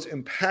one of the most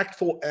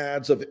impactful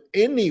ads of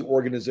any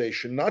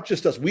organization, not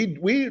just us. We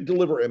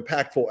deliver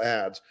impactful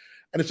ads,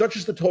 and it's not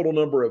just the total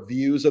number of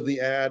views of the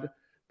ad,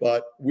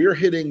 but we're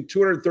hitting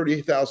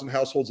 238,000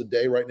 households a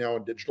day right now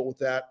in digital with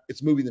that.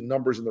 It's moving the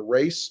numbers in the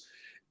race.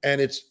 And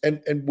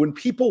and when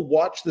people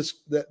watch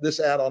this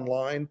ad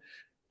online,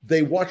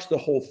 they watch the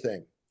whole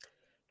thing.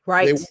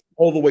 Right.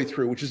 All the way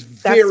through, which is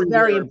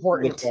very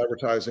important.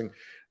 Advertising.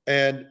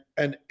 And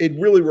it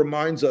really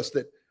reminds us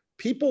that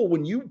people,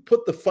 when you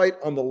put the fight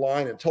on the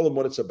line and tell them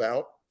what it's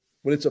about,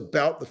 when it's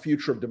about the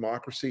future of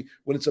democracy,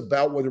 when it's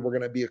about whether we're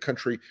going to be a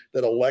country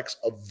that elects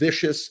a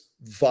vicious,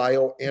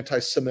 vile,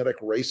 anti-Semitic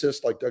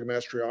racist like Doug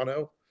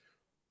Mastriano,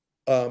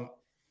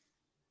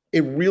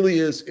 it really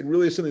is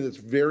something that's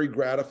very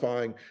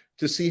gratifying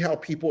to see how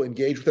people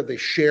engage with it. They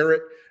share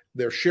it.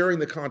 They're sharing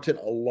the content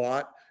a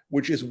lot,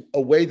 which is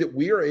a way that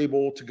we are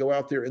able to go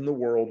out there in the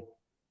world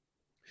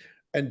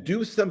and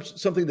do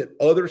something that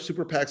other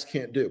super PACs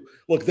can't do.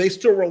 Look, they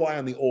still rely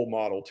on the old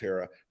model,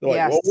 Tara. They're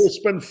like, well, we'll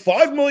spend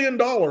 $5 million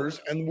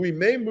and we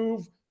may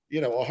move,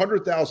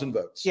 100,000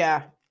 votes.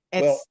 Yeah.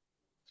 Well,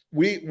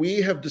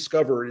 we have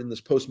discovered in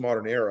this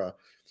postmodern era,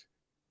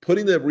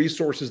 putting the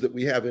resources that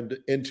we have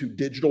into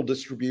digital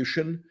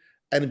distribution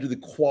and into the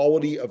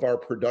quality of our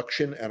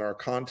production and our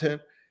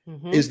content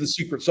is the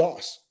secret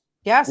sauce.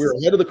 Yes. We're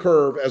ahead of the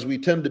curve, as we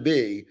tend to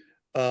be,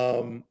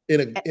 in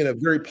a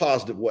very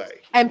positive way.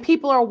 And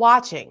people are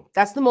watching.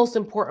 That's the most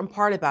important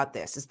part about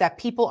this, is that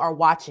people are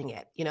watching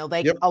it.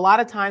 A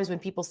lot of times when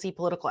people see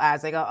political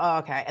ads, they go, oh,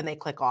 okay, and they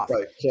click off.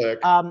 Right. Click.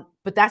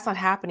 But that's not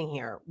happening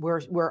here.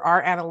 Where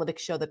our analytics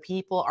show that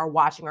people are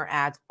watching our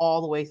ads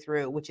all the way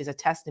through, which is a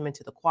testament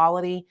to the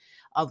quality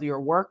of your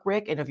work,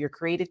 Rick, and of your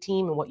creative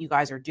team and what you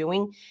guys are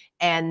doing.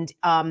 And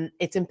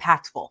it's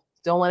impactful.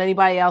 Don't let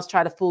anybody else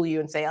try to fool you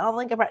and say, oh,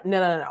 Lincoln.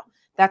 No.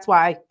 That's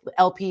why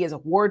LP is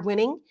award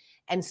winning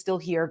and still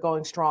here,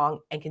 going strong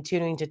and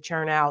continuing to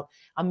churn out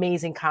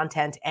amazing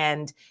content.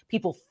 And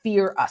people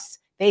fear us.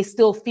 They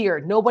still fear.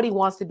 Nobody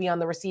wants to be on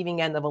the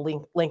receiving end of a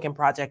Lincoln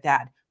Project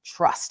ad.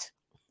 Trust.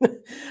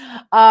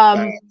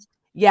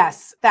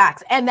 Yes,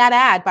 facts. And that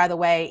ad, by the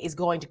way, is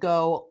going to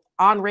go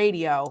on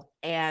radio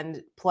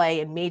and play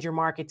in major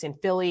markets in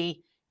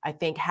Philly, I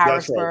think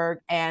Harrisburg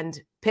and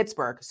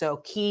Pittsburgh. So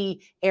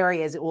key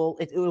areas, it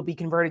will be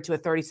converted to a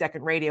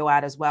 30-second radio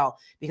ad as well,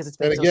 because it's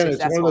been so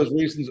successful. It's one of those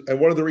reasons, and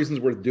one of the reasons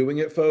we're doing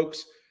it,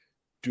 folks.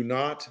 Do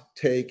not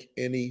take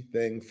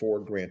anything for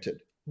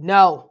granted.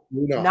 No,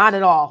 not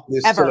at all.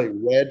 This is still a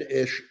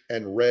red-ish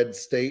and red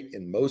state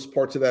in most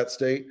parts of that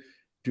state.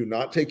 Do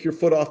not take your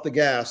foot off the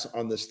gas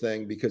on this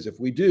thing, because if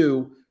we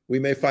do, we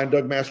may find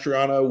Doug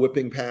Mastriano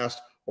whipping past,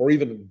 or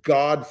even,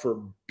 God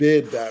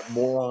forbid, that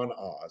moron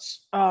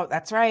Oz. Oh,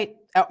 that's right.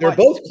 They're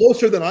both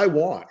closer than I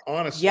want,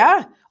 honestly.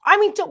 Yeah. I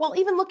mean, well,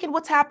 even look at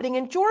what's happening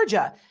in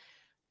Georgia.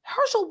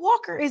 Herschel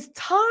Walker is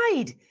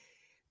tied.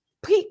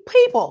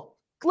 People,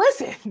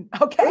 listen,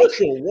 okay?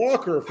 Herschel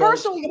Walker, folks.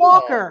 Herschel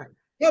Walker.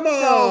 Come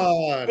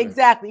on.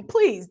 Exactly.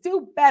 Please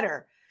do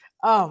better.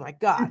 Oh my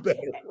God.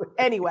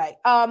 Anyway,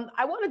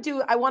 I want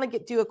to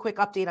do a quick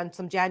update on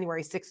some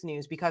January 6th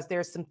news, because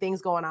there's some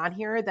things going on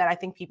here that I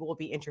think people will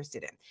be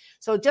interested in.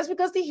 So just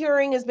because the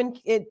hearing has been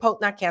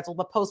not canceled,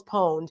 but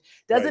postponed,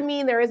 doesn't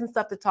mean there isn't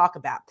stuff to talk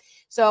about.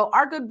 So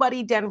our good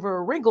buddy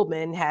Denver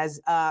Ringelman has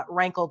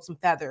rankled some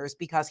feathers,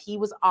 because he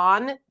was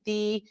on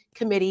the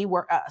committee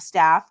where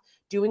staff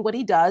doing what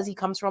he does. He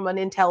comes from an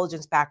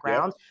intelligence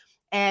background. Yep.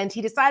 And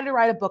he decided to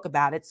write a book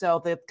about it.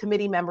 So the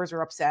committee members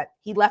are upset.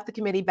 He left the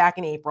committee back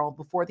in April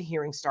before the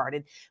hearing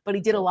started, but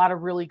he did a lot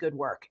of really good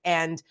work.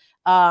 And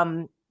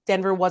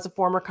Denver was a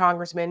former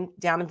congressman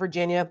down in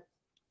Virginia.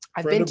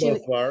 Friend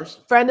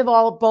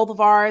of both of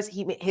ours.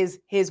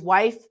 His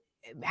wife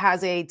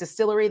has a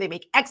distillery. They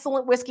make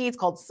excellent whiskey. It's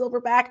called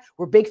Silverback.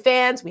 We're big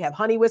fans. We have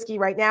honey whiskey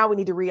right now. We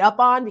need to re-up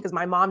on, because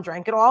my mom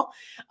drank it all.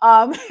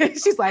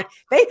 She's like,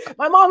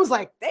 my mom was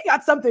like, they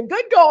got something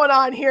good going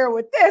on here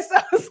with this.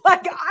 I was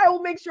like, I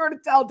will make sure to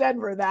tell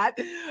Denver that.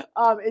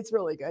 It's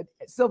really good.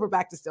 It's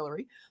Silverback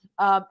Distillery.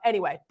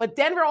 Anyway, but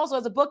Denver also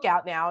has a book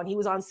out now, and he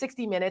was on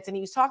 60 Minutes, and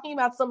he was talking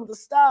about some of the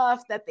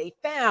stuff that they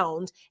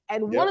found.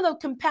 And one of the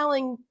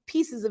compelling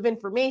pieces of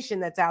information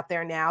that's out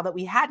there now that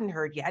we hadn't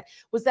heard yet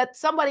was that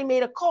somebody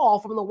made a call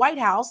from the White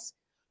House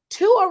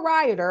to a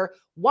rioter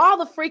while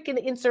the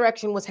freaking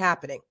insurrection was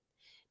happening.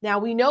 Now,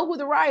 we know who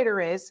the rioter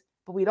is,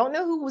 but we don't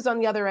know who was on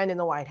the other end in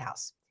the White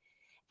House.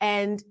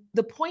 And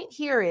the point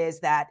here is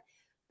that,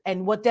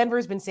 and what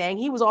Denver's been saying,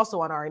 he was also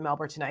on Ari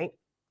Melber tonight.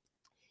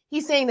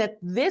 He's saying that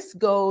this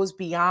goes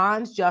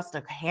beyond just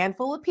a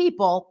handful of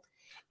people,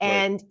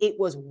 and it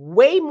was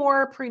way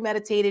more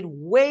premeditated,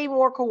 way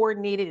more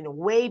coordinated, and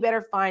way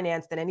better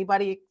financed than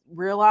anybody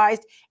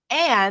realized.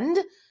 And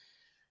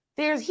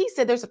he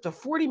said there's up to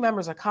 40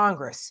 members of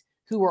Congress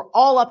who were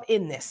all up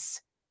in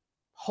this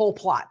whole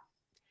plot.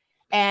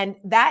 And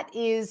that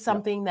is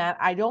something that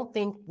I don't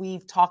think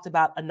we've talked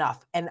about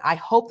enough. And I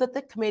hope that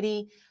the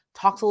committee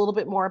talks a little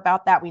bit more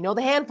about that. We know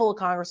the handful of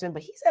congressmen,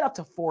 but he said up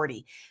to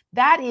 40.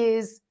 That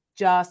is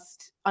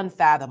just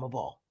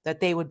unfathomable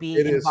that they would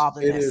be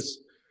involved in this.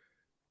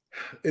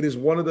 It is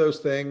one of those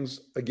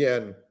things.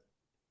 Again,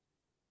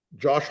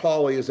 Josh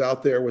Hawley is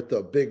out there with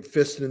the big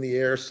fist in the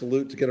air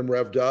salute to get him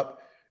revved up.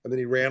 And then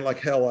he ran like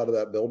hell out of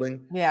that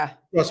building. Yeah.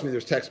 Trust me,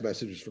 there's text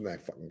messages from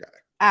that fucking guy.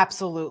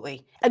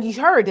 Absolutely. And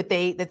you heard that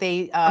they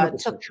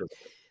took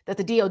that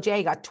the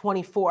DOJ got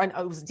 24, and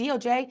it was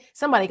DOJ.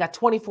 Somebody got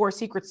 24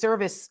 Secret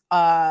Service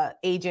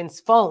agents'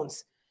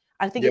 phones.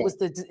 I think it was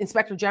the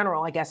Inspector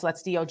General, I guess. So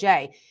that's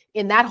DOJ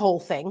in that whole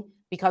thing,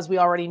 because we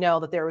already know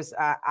that there was,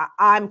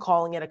 I'm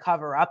calling it a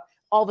cover up.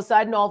 All of a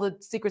sudden, all the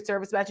Secret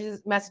Service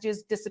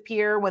messages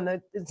disappear when the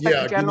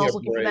Inspector General's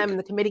looking for them in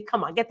the committee.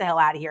 Come on, get the hell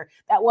out of here.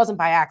 That wasn't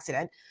by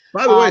accident.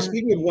 By the way,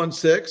 speaking of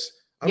 1-6,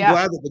 I'm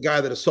glad that the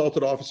guy that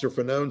assaulted Officer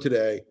Fanone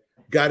today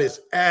got his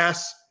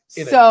ass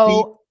in a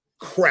deep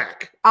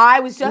crack.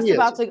 I was just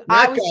about to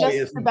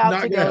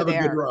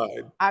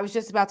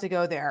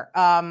go there.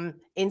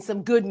 In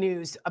some good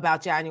news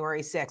about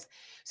January 6th.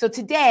 So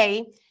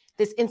today,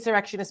 this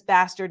insurrectionist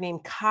bastard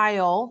named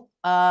Kyle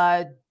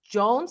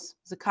Jones.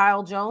 Is it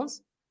Kyle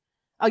Jones?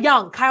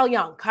 Kyle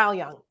Young.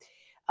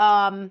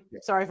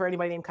 Sorry for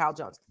anybody named Kyle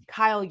Jones.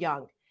 Kyle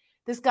Young.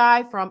 This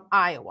guy from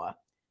Iowa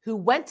who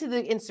went to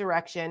the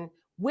insurrection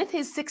with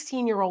his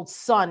 16-year-old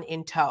son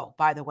in tow,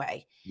 by the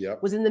way,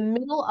 was in the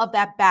middle of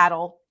that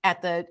battle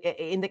at the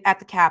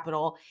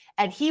Capitol.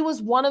 And he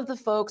was one of the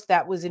folks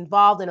that was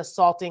involved in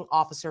assaulting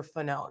Officer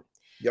Fanone.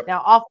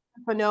 Now, Officer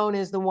Fanone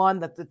is the one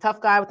that the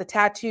tough guy with the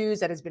tattoos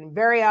that has been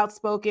very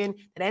outspoken,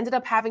 that ended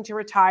up having to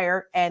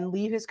retire and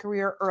leave his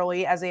career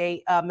early as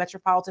a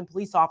Metropolitan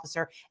Police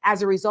officer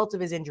as a result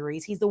of his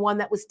injuries. He's the one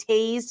that was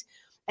tased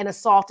and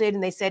assaulted,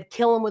 and they said,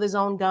 kill him with his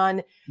own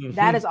gun. Mm-hmm.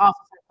 That is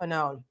Officer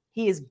Fanone.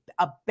 He is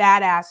a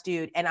badass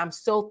dude, and I'm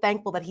so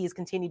thankful that he has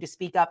continued to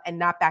speak up and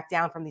not back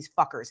down from these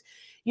fuckers.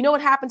 You know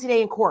what happened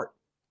today in court?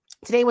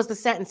 Today was the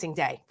sentencing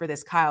day for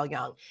this Kyle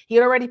Young. He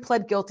had already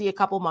pled guilty a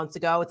couple months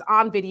ago. It's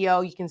on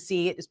video. You can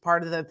see it as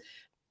part of the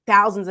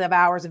thousands of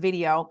hours of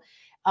video.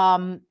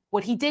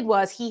 What he did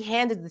was he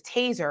handed the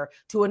taser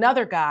to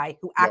another guy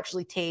who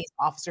actually tased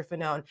Officer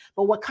Fanone.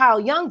 But what Kyle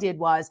Young did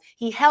was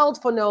he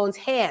held Fanone's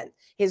hand,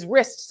 his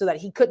wrist, so that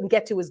he couldn't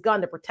get to his gun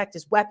to protect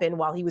his weapon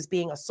while he was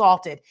being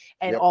assaulted.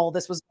 And all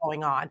this was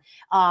going on,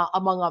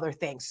 among other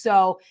things.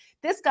 So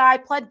this guy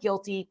pled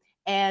guilty,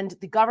 and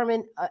the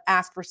government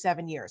asked for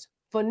 7 years.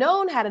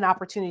 Fanone had an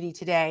opportunity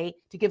today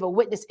to give a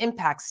witness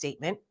impact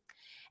statement.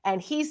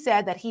 And he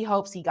said that he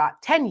hopes he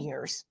got 10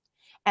 years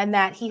and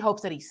that he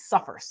hopes that he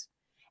suffers.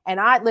 And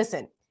I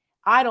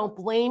don't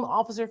blame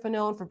Officer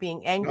Fanone for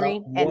being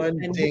angry. Not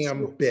one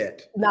damn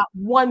bit. Not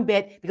one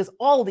bit, because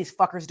all of these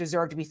fuckers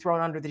deserve to be thrown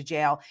under the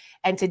jail.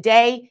 And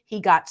today he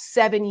got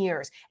 7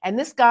 years. And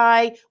this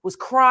guy was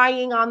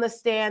crying on the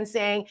stand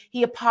saying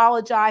he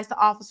apologized to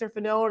Officer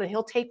Fanone and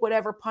he'll take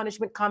whatever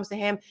punishment comes to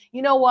him.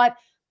 You know what?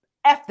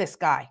 F this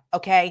guy,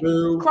 okay?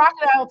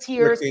 Crocodile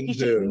tears. He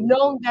should have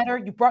known better.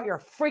 You brought your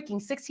freaking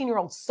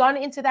 16-year-old son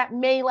into that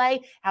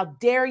melee. How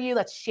dare you?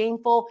 That's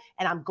shameful.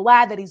 And I'm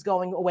glad that he's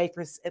going away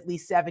for at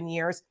least 7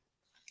 years.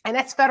 And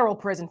that's federal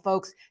prison,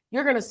 folks.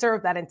 You're going to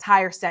serve that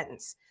entire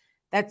sentence.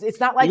 It's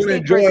not like you're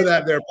going to enjoy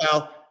that there,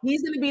 pal.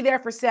 He's going to be there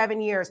for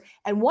 7 years.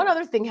 And one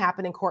other thing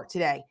happened in court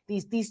today.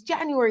 These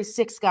January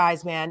 6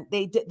 guys, man,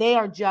 they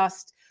are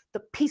just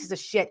the pieces of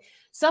shit.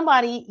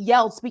 Somebody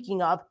yelled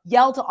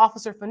to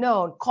Officer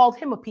Fanone, called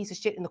him a piece of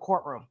shit in the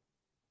courtroom.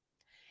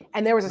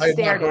 And there was a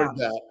stare down.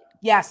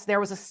 Yes,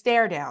 there was a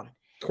stare down.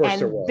 Of course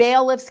there was.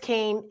 Bailiffs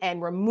came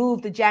and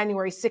removed the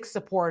January 6th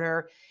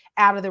supporter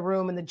out of the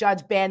room, and the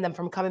judge banned them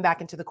from coming back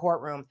into the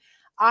courtroom.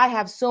 I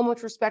have so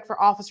much respect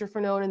for Officer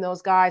Fanone and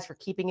those guys for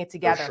keeping it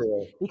together,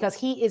 because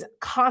he is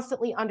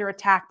constantly under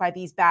attack by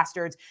these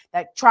bastards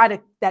that try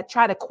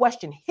to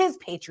question his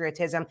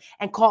patriotism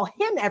and call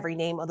him every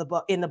name of the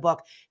book in the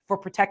book for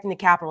protecting the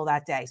Capitol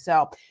that day.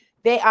 So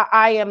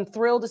I am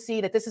thrilled to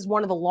see that this is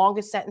one of the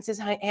longest sentences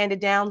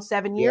handed down,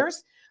 7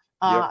 years.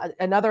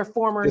 Another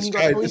former this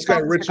guy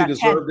Richie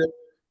deserved it.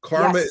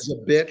 Karma is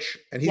a bitch,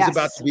 and he's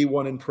about to be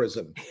one in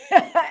prison.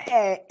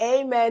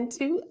 Amen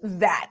to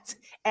that.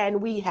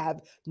 And we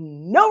have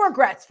no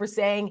regrets for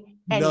saying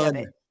any of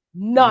it.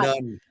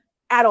 None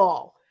at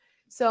all.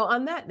 So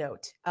on that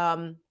note,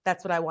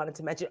 that's what I wanted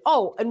to mention.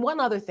 Oh, and one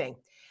other thing,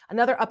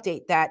 another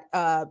update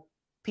that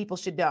people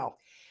should know,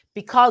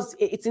 because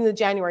it's in the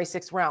January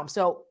 6th realm.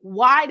 So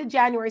why did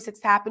January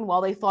 6th happen? Well,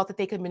 they thought that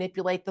they could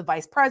manipulate the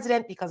vice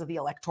president because of the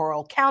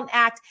Electoral Count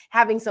Act,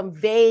 having some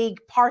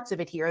vague parts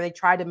of it here they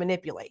tried to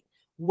manipulate.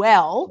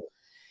 Well,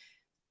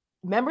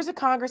 members of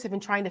Congress have been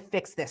trying to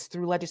fix this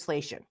through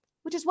legislation,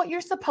 which is what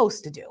you're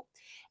supposed to do.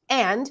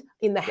 And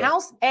in the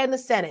House and the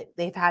Senate,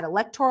 they've had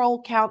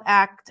Electoral Count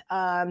Act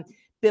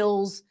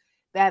bills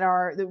that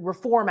are the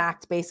Reform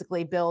Act,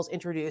 basically, bills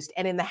introduced.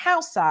 And in the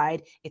House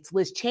side, it's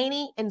Liz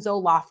Cheney and Zoe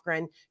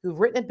Lofgren who've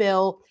written a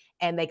bill,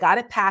 and they got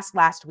it passed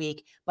last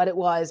week, but it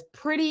was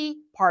pretty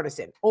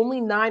partisan. Only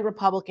 9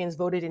 Republicans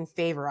voted in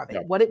favor of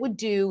it. What it would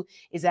do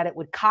is that it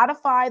would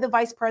codify the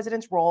vice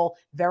president's role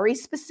very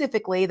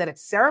specifically, that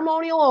it's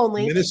ceremonial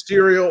only.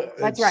 Ministerial.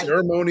 That's right.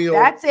 Ceremonial.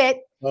 That's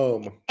it.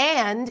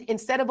 And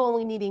instead of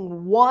only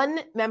needing 1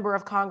 member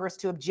of Congress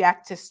to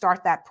object to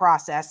start that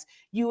process,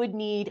 you would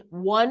need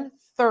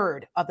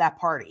 1/3 of that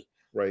party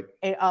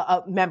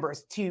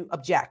members to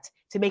object,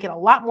 to make it a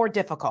lot more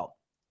difficult.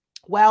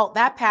 Well,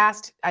 that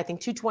passed, I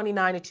think,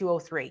 229 to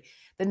 203.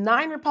 The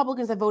 9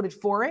 Republicans that voted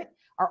for it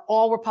are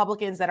all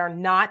Republicans that are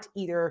not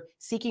either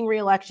seeking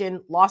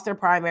re-election, lost their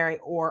primary,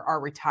 or are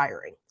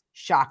retiring.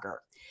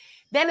 Shocker.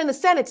 Then in the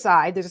Senate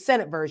side, there's a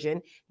Senate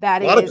version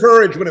that is... A lot of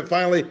courage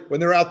when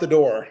they're out the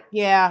door.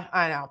 Yeah,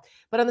 I know.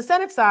 But on the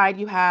Senate side,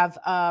 you have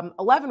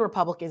 11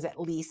 Republicans at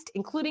least,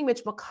 including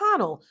Mitch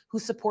McConnell, who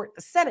support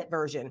the Senate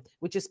version,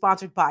 which is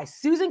sponsored by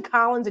Susan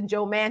Collins and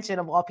Joe Manchin,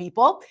 of all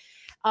people.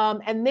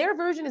 And their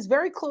version is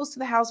very close to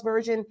the House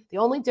version. The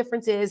only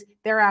difference is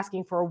they're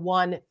asking for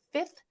 1/5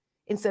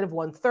 instead of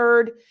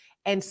 1/3.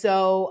 And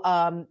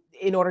so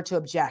in order to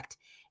object.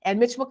 And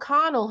Mitch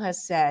McConnell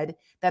has said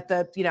that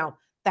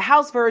the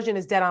House version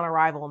is dead on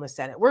arrival in the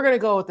Senate. We're going to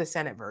go with the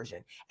Senate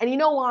version. And you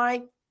know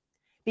why?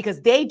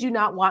 Because they do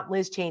not want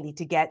Liz Cheney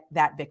to get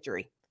that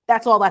victory.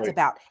 That's all that's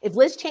about. If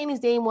Liz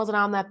Cheney's name wasn't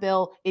on that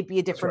bill, it'd be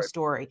a different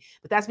story.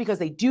 But that's because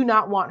they do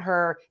not want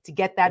her to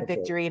get that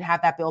victory and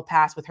have that bill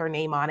passed with her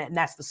name on it. And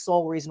that's the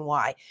sole reason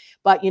why.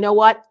 But you know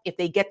what? If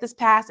they get this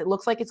passed, it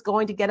looks like it's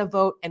going to get a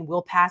vote and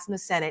will pass in the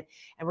Senate.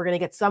 And we're going to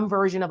get some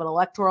version of an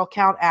Electoral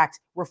Count Act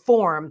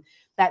reform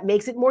that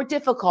makes it more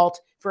difficult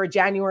for a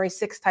January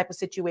 6th type of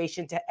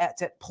situation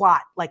to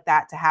plot like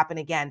that to happen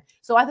again.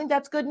 So I think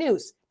that's good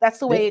news. That's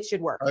the way it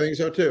should work. I think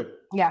so too.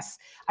 Yes.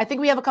 I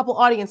think we have a couple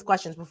audience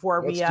questions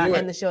before we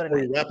end the show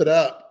tonight. We wrap it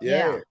up.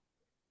 Yeah.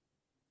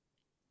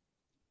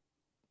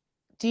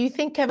 Do you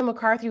think Kevin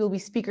McCarthy will be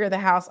Speaker of the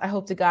House? I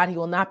hope to God he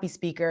will not be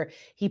Speaker.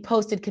 He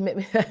posted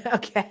commitment.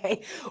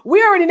 Okay.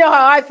 We already know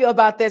how I feel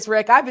about this,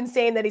 Rick. I've been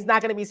saying that he's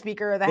not going to be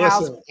Speaker of the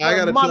House I for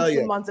gotta months tell you,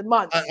 and months and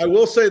months. I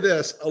will say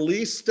this.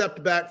 Elise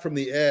stepped back from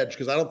the edge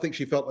because I don't think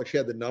she felt like she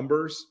had the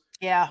numbers.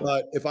 Yeah.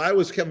 But if I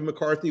was Kevin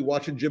McCarthy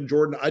watching Jim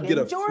Jordan, I'd get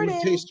a food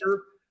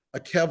taster, a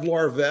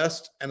Kevlar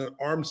vest, and an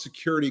armed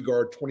security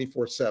guard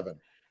 24/7.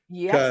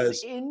 Yes,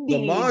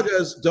 the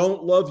MAGAs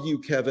don't love you,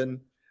 Kevin.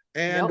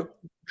 And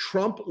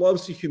Trump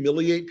loves to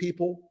humiliate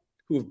people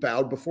who have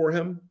bowed before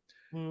him.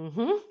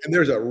 Mm-hmm. And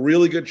there's a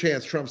really good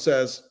chance Trump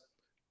says,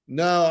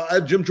 no,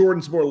 Jim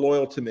Jordan's more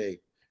loyal to me.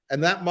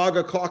 And that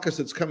MAGA caucus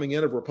that's coming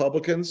in of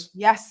Republicans,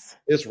 yes,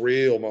 it's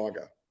real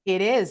MAGA.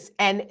 It is.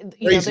 And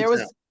Crazy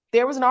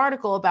there was an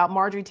article about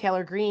Marjorie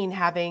Taylor Greene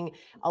having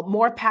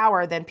more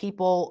power than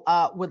people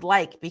would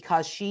like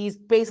because she's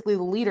basically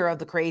the leader of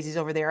the crazies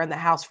over there in the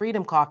House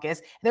Freedom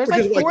Caucus. There's Which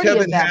like is 40 why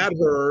Kevin of them. had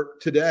her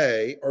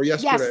today or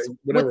yesterday,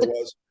 whatever it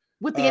was,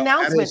 with the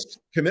announcement, at his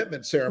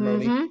commitment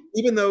ceremony, Mm-hmm.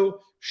 even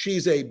though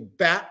she's a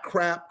bat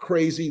crap,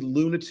 crazy,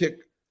 lunatic,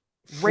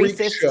 freak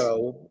Racist,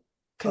 show,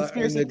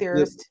 conspiracy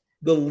theorist.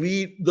 The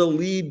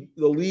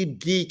lead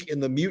geek in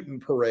the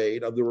mutant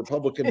parade of the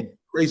Republican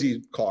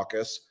crazy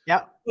caucus.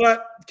 Yep.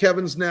 But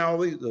Kevin's now,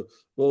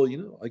 well,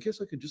 I guess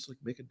I could just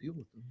make a deal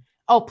with him.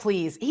 Oh,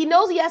 please. He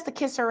knows he has to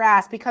kiss her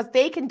ass because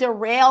they can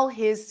derail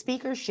his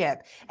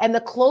speakership. And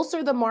the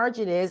closer the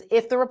margin is,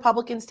 if the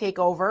Republicans take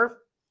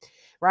over,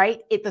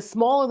 right? The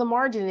smaller the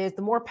margin is,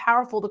 the more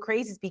powerful the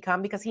crazies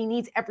become because he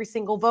needs every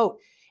single vote.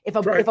 If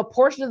a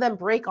portion of them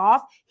break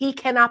off, he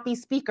cannot be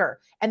speaker.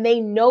 And they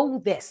know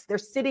this. They're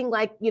sitting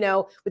with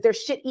their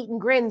shit-eating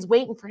grins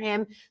waiting for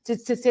him to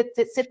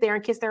sit there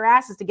and kiss their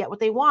asses to get what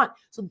they want.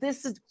 So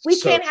we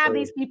can't have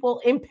these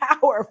people in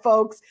power,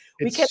 folks.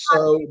 It's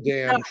so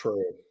damn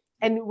true.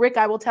 And Rick,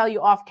 I will tell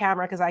you off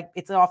camera because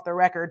it's off the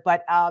record,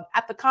 but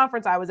at the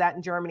conference I was at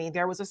in Germany,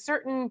 there was a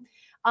certain,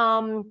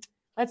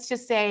 let's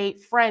just say,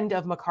 friend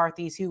of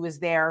McCarthy's who was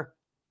there,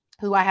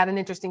 who I had an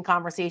interesting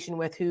conversation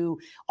with, who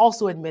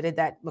also admitted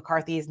that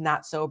McCarthy is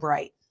not so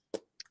bright.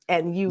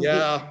 And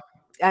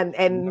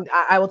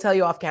I will tell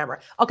you off camera.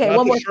 Okay, not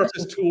one more. The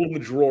sharpest tool in the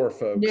drawer,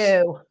 folks.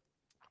 No.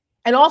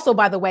 And also,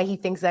 by the way, he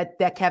thinks that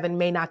Kevin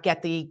may not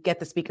get the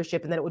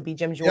speakership, and then it would be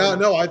Jim Jordan. Yeah,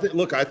 no, I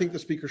think the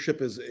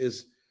speakership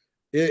is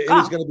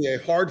going to be a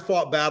hard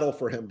fought battle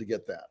for him to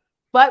get that.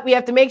 But we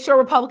have to make sure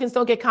Republicans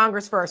don't get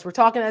Congress first. We're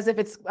talking as if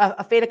it's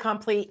a fait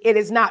accompli. It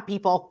is not,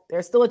 people.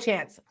 There's still a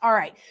chance. All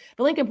right.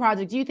 The Lincoln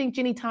Project. Do you think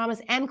Ginny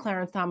Thomas and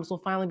Clarence Thomas will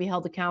finally be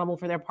held accountable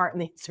for their part in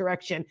the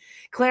insurrection?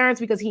 Clarence,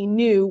 because he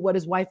knew what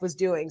his wife was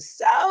doing.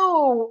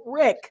 So,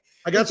 Rick.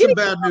 I got some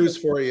bad news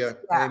for you,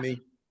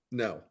 Amy.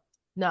 No,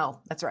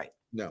 that's right.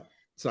 No,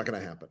 it's not going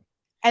to happen.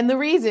 And the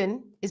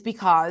reason is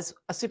because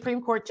a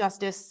Supreme Court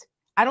justice,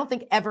 I don't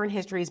think ever in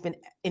history has been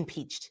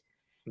impeached.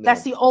 No.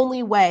 That's the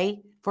only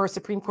way for a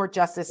Supreme Court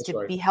justice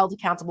to be held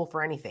accountable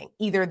for anything.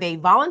 Either they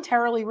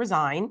voluntarily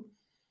resign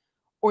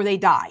or they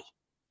die.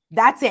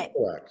 That's it.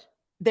 Correct.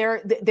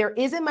 There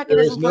is a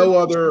mechanism.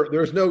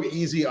 There's no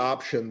easy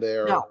option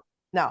there.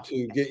 No.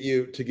 To get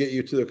you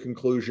to the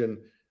conclusion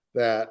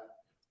that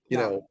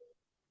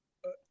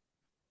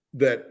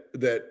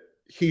that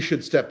he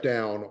should step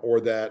down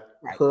or that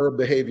her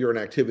behavior and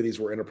activities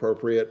were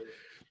inappropriate.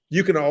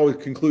 You can always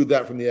conclude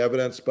that from the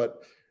evidence,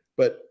 but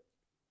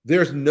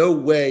there's no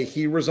way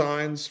he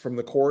resigns from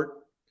the court.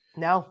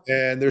 No.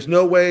 And there's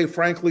no way,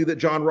 frankly, that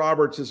John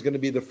Roberts is going to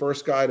be the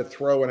first guy to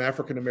throw an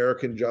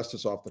African-American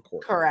justice off the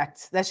court.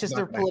 Correct. That's just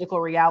the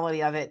political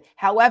reality of it.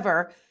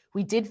 However,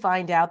 we did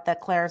find out that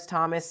Clarence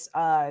Thomas,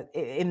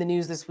 in the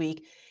news this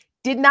week,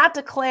 did not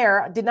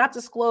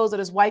disclose that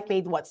his wife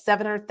made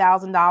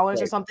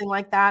 $700,000 or something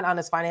like that on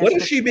his financial. What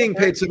is she being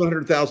paid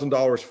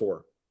 $700,000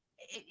 for?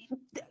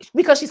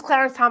 Because she's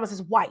Clarence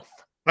Thomas's wife.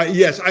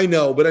 Yes, I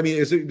know, but I mean,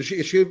 does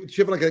she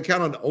have like an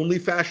account on Only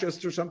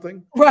Fascist or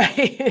something?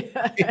 Right.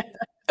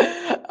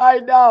 I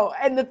know.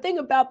 And the thing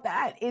about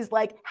that is,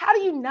 like, how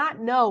do you not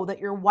know that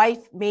your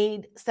wife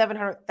made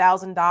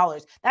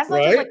 $700,000? That's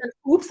not just like an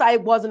oops, I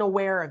wasn't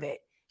aware of it.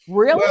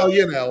 Really?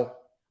 Well,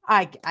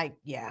 I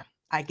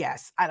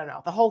guess. I don't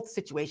know. The whole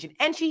situation.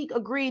 And she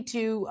agreed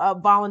to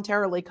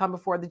voluntarily come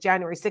before the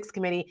January 6th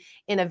committee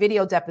in a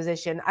video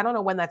deposition. I don't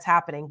know when that's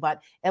happening,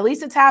 but at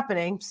least it's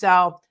happening.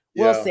 So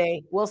we'll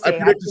see. I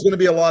predict there's going to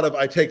be a lot of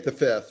I take the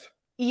fifth.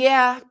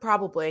 Yeah,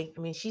 probably. I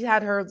mean, she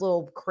had her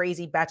little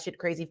crazy, batshit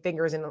crazy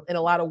fingers in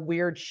a lot of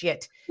weird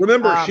shit.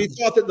 Remember, she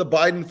thought that the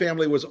Biden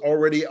family was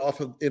already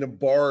in a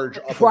barge.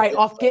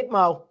 Off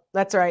Gitmo.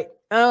 That's right.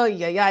 Oh,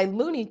 yeah.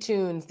 Looney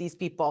Tunes, these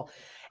people.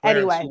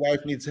 Anyway. Your wife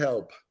needs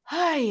help.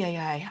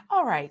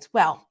 All right.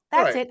 Well,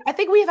 that's it. I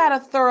think we've had a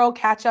thorough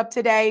catch up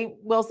today,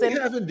 Wilson. We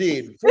have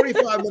indeed.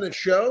 45-minute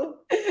show.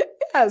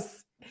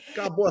 Yes.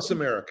 God bless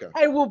America.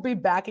 And we'll be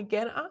back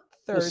again on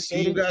Thursday.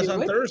 We'll see you guys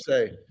on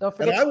Thursday.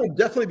 And I will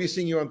definitely be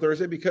seeing you on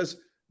Thursday because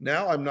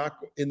now I'm not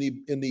in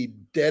the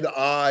dead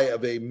eye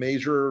of a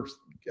major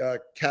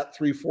Cat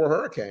 3-4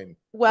 hurricane.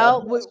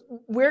 Well,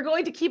 we're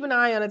going to keep an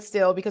eye on it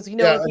still because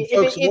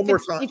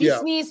if you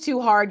sneeze too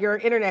hard, your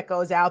internet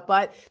goes out.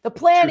 But the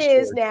plan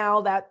is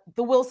now that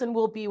the Wilson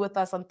will be with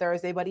us on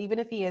Thursday. But even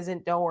if he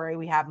isn't, don't worry,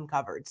 we have him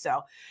covered.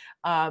 So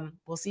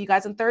we'll see you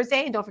guys on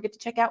Thursday, and don't forget to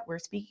check out We're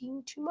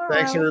Speaking tomorrow.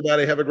 Thanks,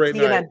 everybody. Have a great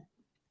night.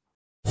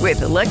 With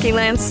the Lucky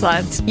Land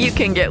Slots, you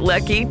can get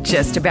lucky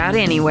just about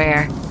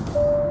anywhere.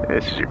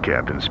 This is your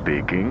captain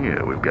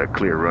speaking. We've got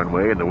clear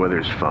runway and the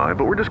weather's fine,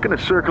 but we're just going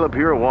to circle up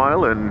here a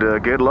while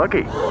and get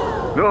lucky.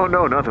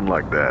 No, nothing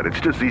like that. It's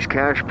just these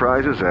cash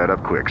prizes add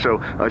up quick. So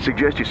I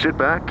suggest you sit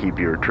back, keep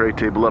your tray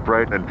table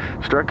upright, and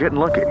start getting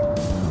lucky.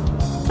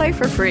 Play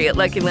for free at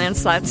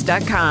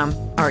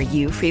LuckyLandSlots.com. Are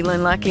you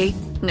feeling lucky?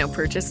 No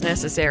purchase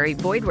necessary.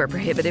 Void where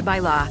prohibited by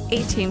law.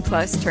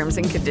 18+ terms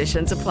and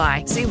conditions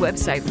apply. See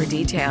website for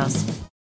details.